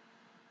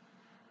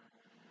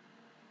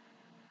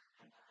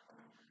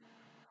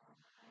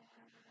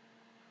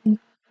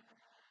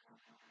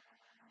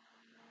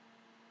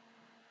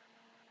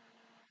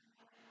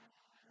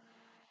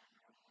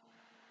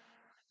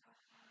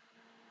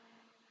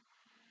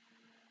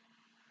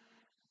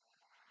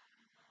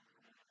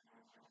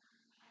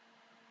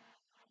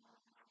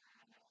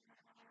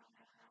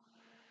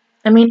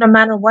 I mean, no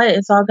matter what,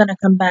 it's all gonna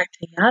come back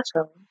to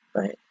Yato.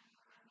 But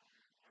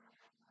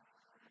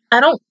I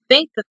don't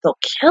think that they'll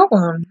kill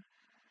him.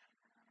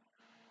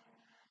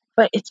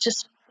 But it's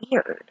just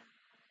weird.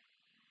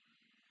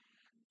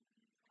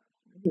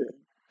 Mm.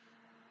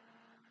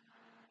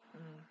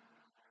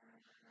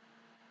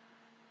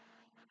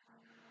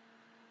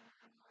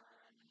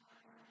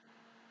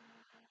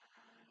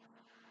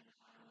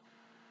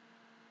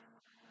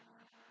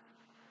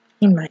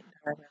 He might die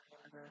by the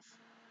end of this.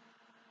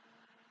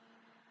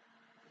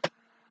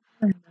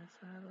 I mess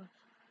up.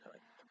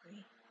 Like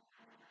 3.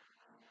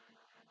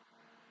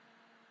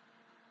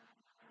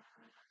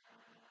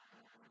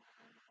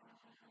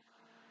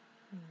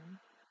 Mm.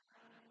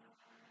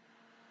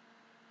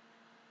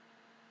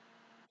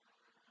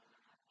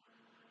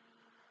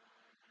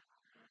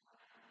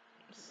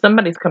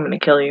 Somebody's coming to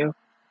kill you.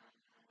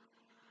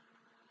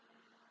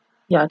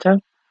 Yato?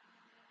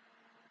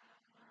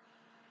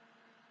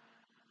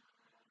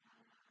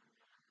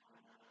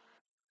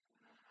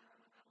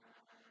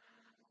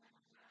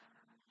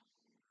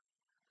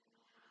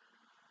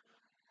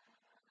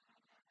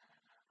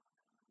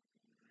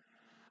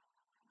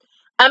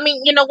 I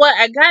mean, you know what?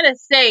 I gotta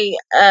say,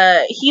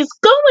 he's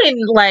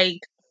going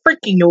like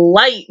freaking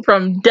light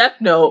from Death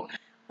Note,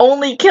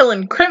 only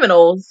killing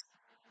criminals.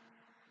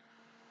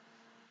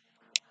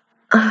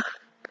 Oh,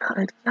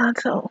 God,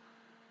 Yato.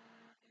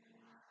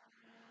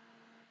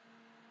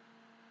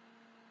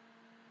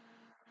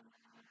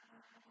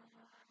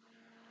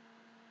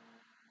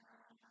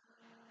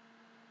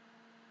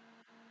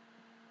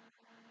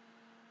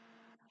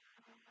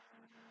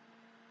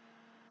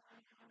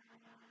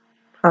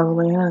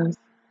 Probably has.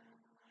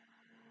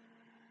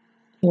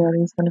 Yeah,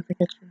 he's gonna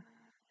forget you.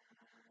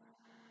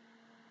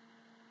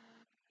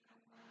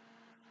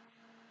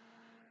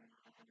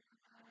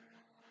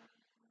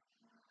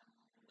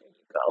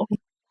 Go.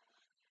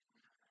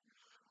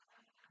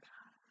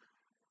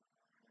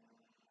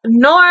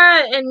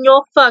 Nora and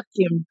your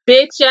fucking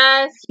bitch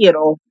ass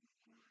Hiro.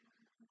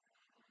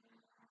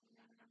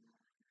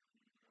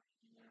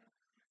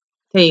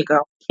 There you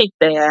go. Kick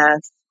their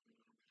ass.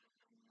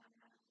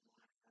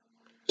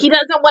 He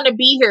doesn't want to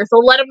be here, so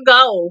let him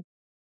go.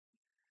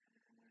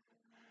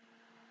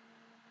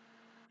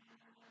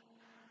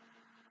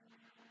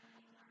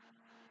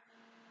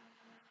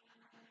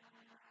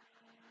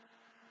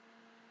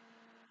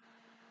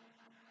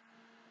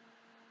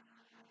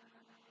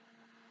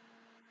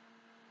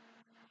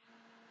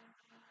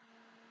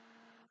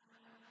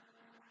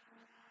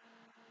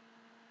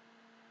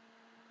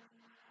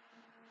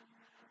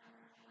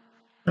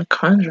 A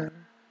conjurer.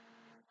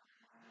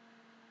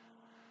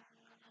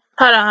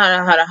 Hold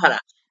on.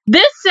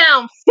 This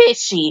sounds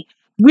fishy.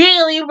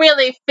 Really,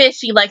 really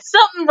fishy. Like,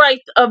 something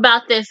right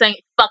about this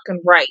ain't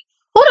fucking right.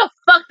 Who the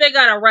fuck they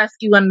gotta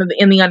rescue in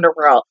the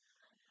underworld?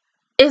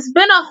 It's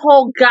been a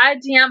whole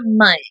goddamn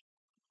month.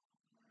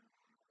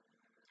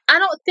 I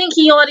don't think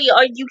Hiyori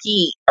or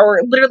Yuki,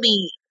 or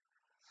literally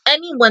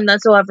anyone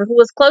whatsoever who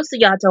was close to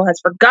Yato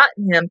has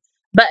forgotten him,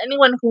 but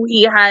anyone who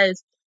he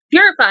has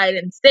purified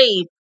and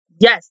saved,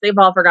 yes, they've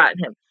all forgotten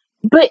him.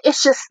 But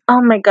it's just,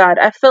 oh my god,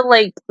 I feel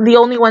like the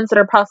only ones that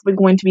are possibly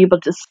going to be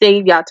able to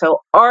save Yato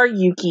are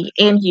Yuki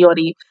and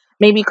Hiyori,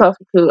 maybe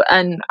Kofuku,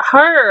 and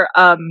her,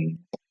 and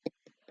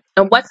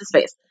what's his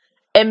face?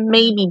 And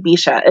maybe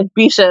Bisha. If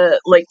Bisha,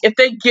 like, if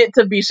they get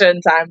to Bisha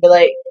in time, be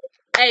like,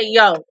 hey,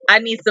 yo, I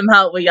need some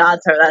help with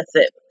Yato, that's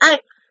it. I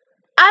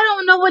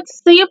don't know what to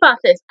say about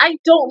this. I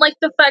don't like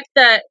the fact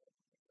that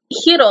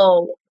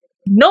Hiro,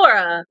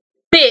 Nora,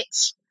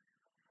 bitch,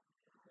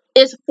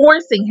 is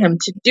forcing him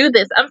to do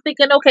this. I'm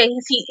thinking, okay,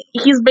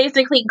 he's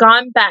basically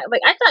gone back.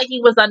 Like, I thought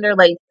he was under,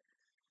 like,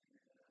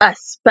 a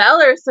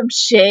spell or some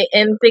shit,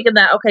 and thinking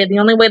that, okay, the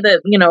only way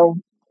that, you know,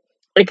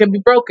 it can be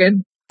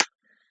broken,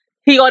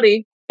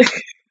 Hiyori.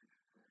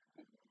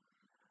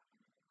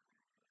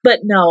 But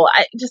no,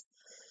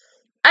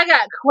 I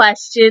got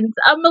questions.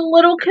 I'm a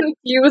little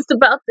confused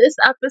about this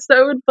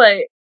episode, but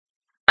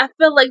I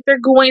feel like they're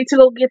going to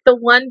go get the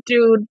one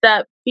dude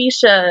that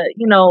Bisha,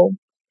 you know,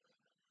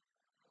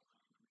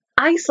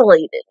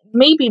 isolated.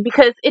 Maybe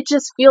because it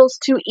just feels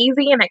too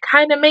easy and it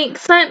kind of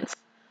makes sense.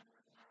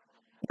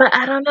 But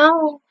I don't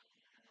know.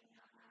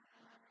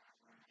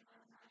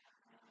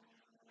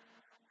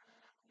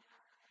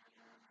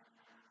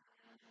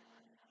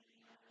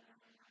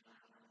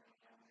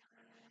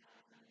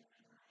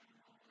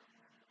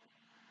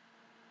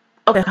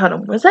 Okay, hold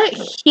on. Was that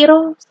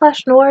Hiro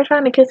 / Nora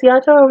trying to kiss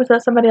Yato, or was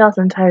that somebody else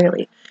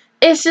entirely?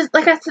 It's just,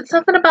 like I said,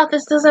 something about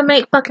this doesn't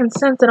make fucking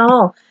sense at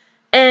all.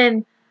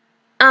 And,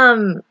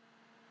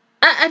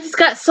 I just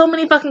got so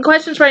many fucking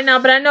questions right now,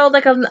 but I know,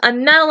 like,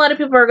 not a lot of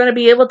people are going to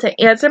be able to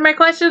answer my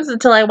questions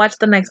until I watch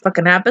the next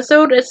fucking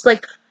episode. It's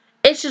like,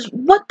 it's just,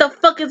 what the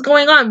fuck is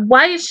going on?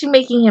 Why is she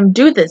making him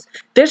do this?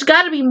 There's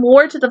got to be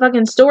more to the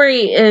fucking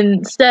story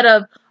instead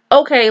of,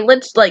 okay,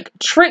 let's, like,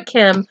 trick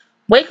him,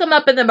 wake him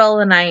up in the middle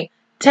of the night,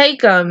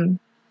 take him.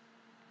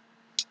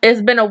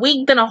 It's been a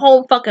week, then a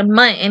whole fucking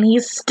month, and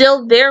he's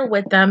still there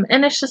with them,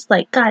 and it's just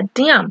like, god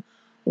damn,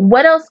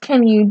 what else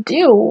can you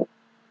do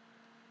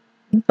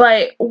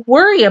but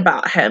worry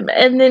about him?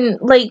 And then,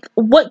 like,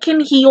 what can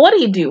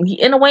Hiyori do?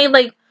 In a way,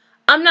 like,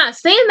 I'm not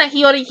saying that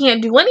Hiyori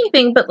can't do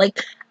anything, but,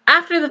 like,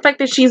 after the fact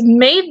that she's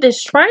made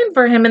this shrine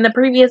for him in the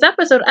previous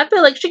episode, I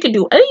feel like she could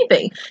do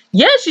anything.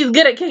 Yeah, she's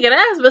good at kicking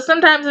ass, but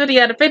sometimes 50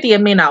 out of 50,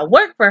 it may not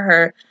work for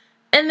her.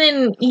 And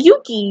then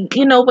Yuki,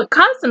 you know, with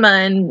Kazuma,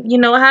 and, you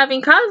know,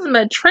 having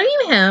Kazuma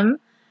train him,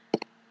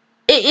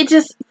 it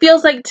just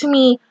feels like to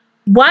me,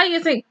 why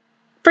isn't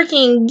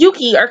freaking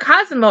Yuki or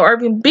Kazuma or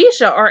even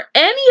Bisha or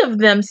any of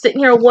them sitting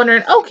here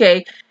wondering,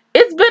 okay,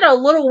 it's been a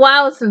little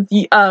while since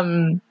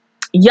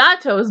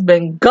Yato's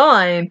been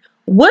gone.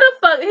 Where the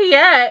fuck he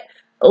at?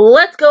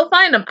 Let's go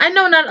find him. I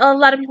know not a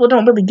lot of people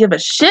don't really give a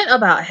shit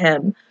about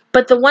him,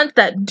 but the ones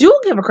that do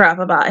give a crap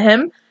about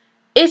him,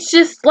 it's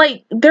just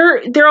like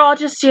they're all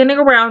just standing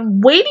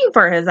around waiting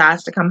for his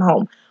ass to come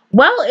home.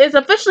 Well, it's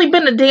officially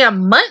been a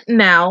damn month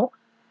now.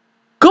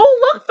 Go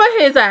look for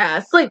his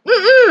ass. Like,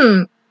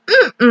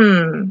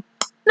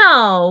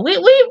 no,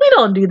 we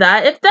don't do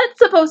that. If that's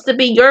supposed to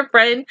be your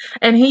friend,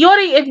 and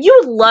Hiyori, if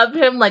you love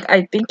him like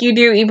I think you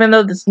do, even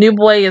though this new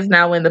boy is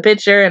now in the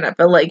picture, and I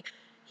feel like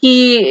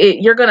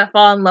you're gonna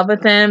fall in love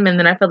with him, and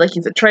then I feel like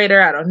he's a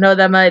traitor. I don't know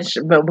that much,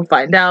 but we'll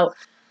find out.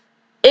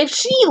 If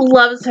she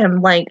loves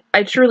him like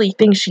I truly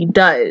think she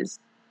does,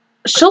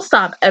 she'll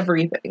stop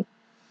everything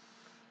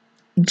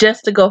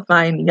just to go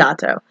find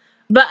Yato.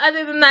 But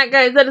other than that,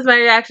 guys, that is my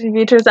reaction to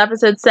Futures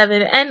episode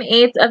 7 and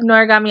 8 of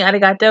Noragami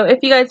Aragoto. If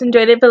you guys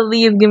enjoyed it,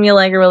 please give me a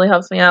like. It really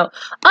helps me out.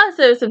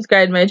 Also,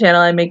 subscribe to my channel.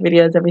 I make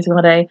videos every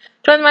single day.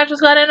 Join the Master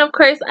Squad, and of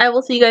course, I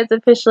will see you guys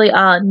officially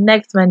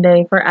next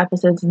Monday for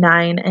episodes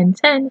 9 and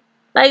 10.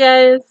 Bye,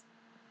 guys!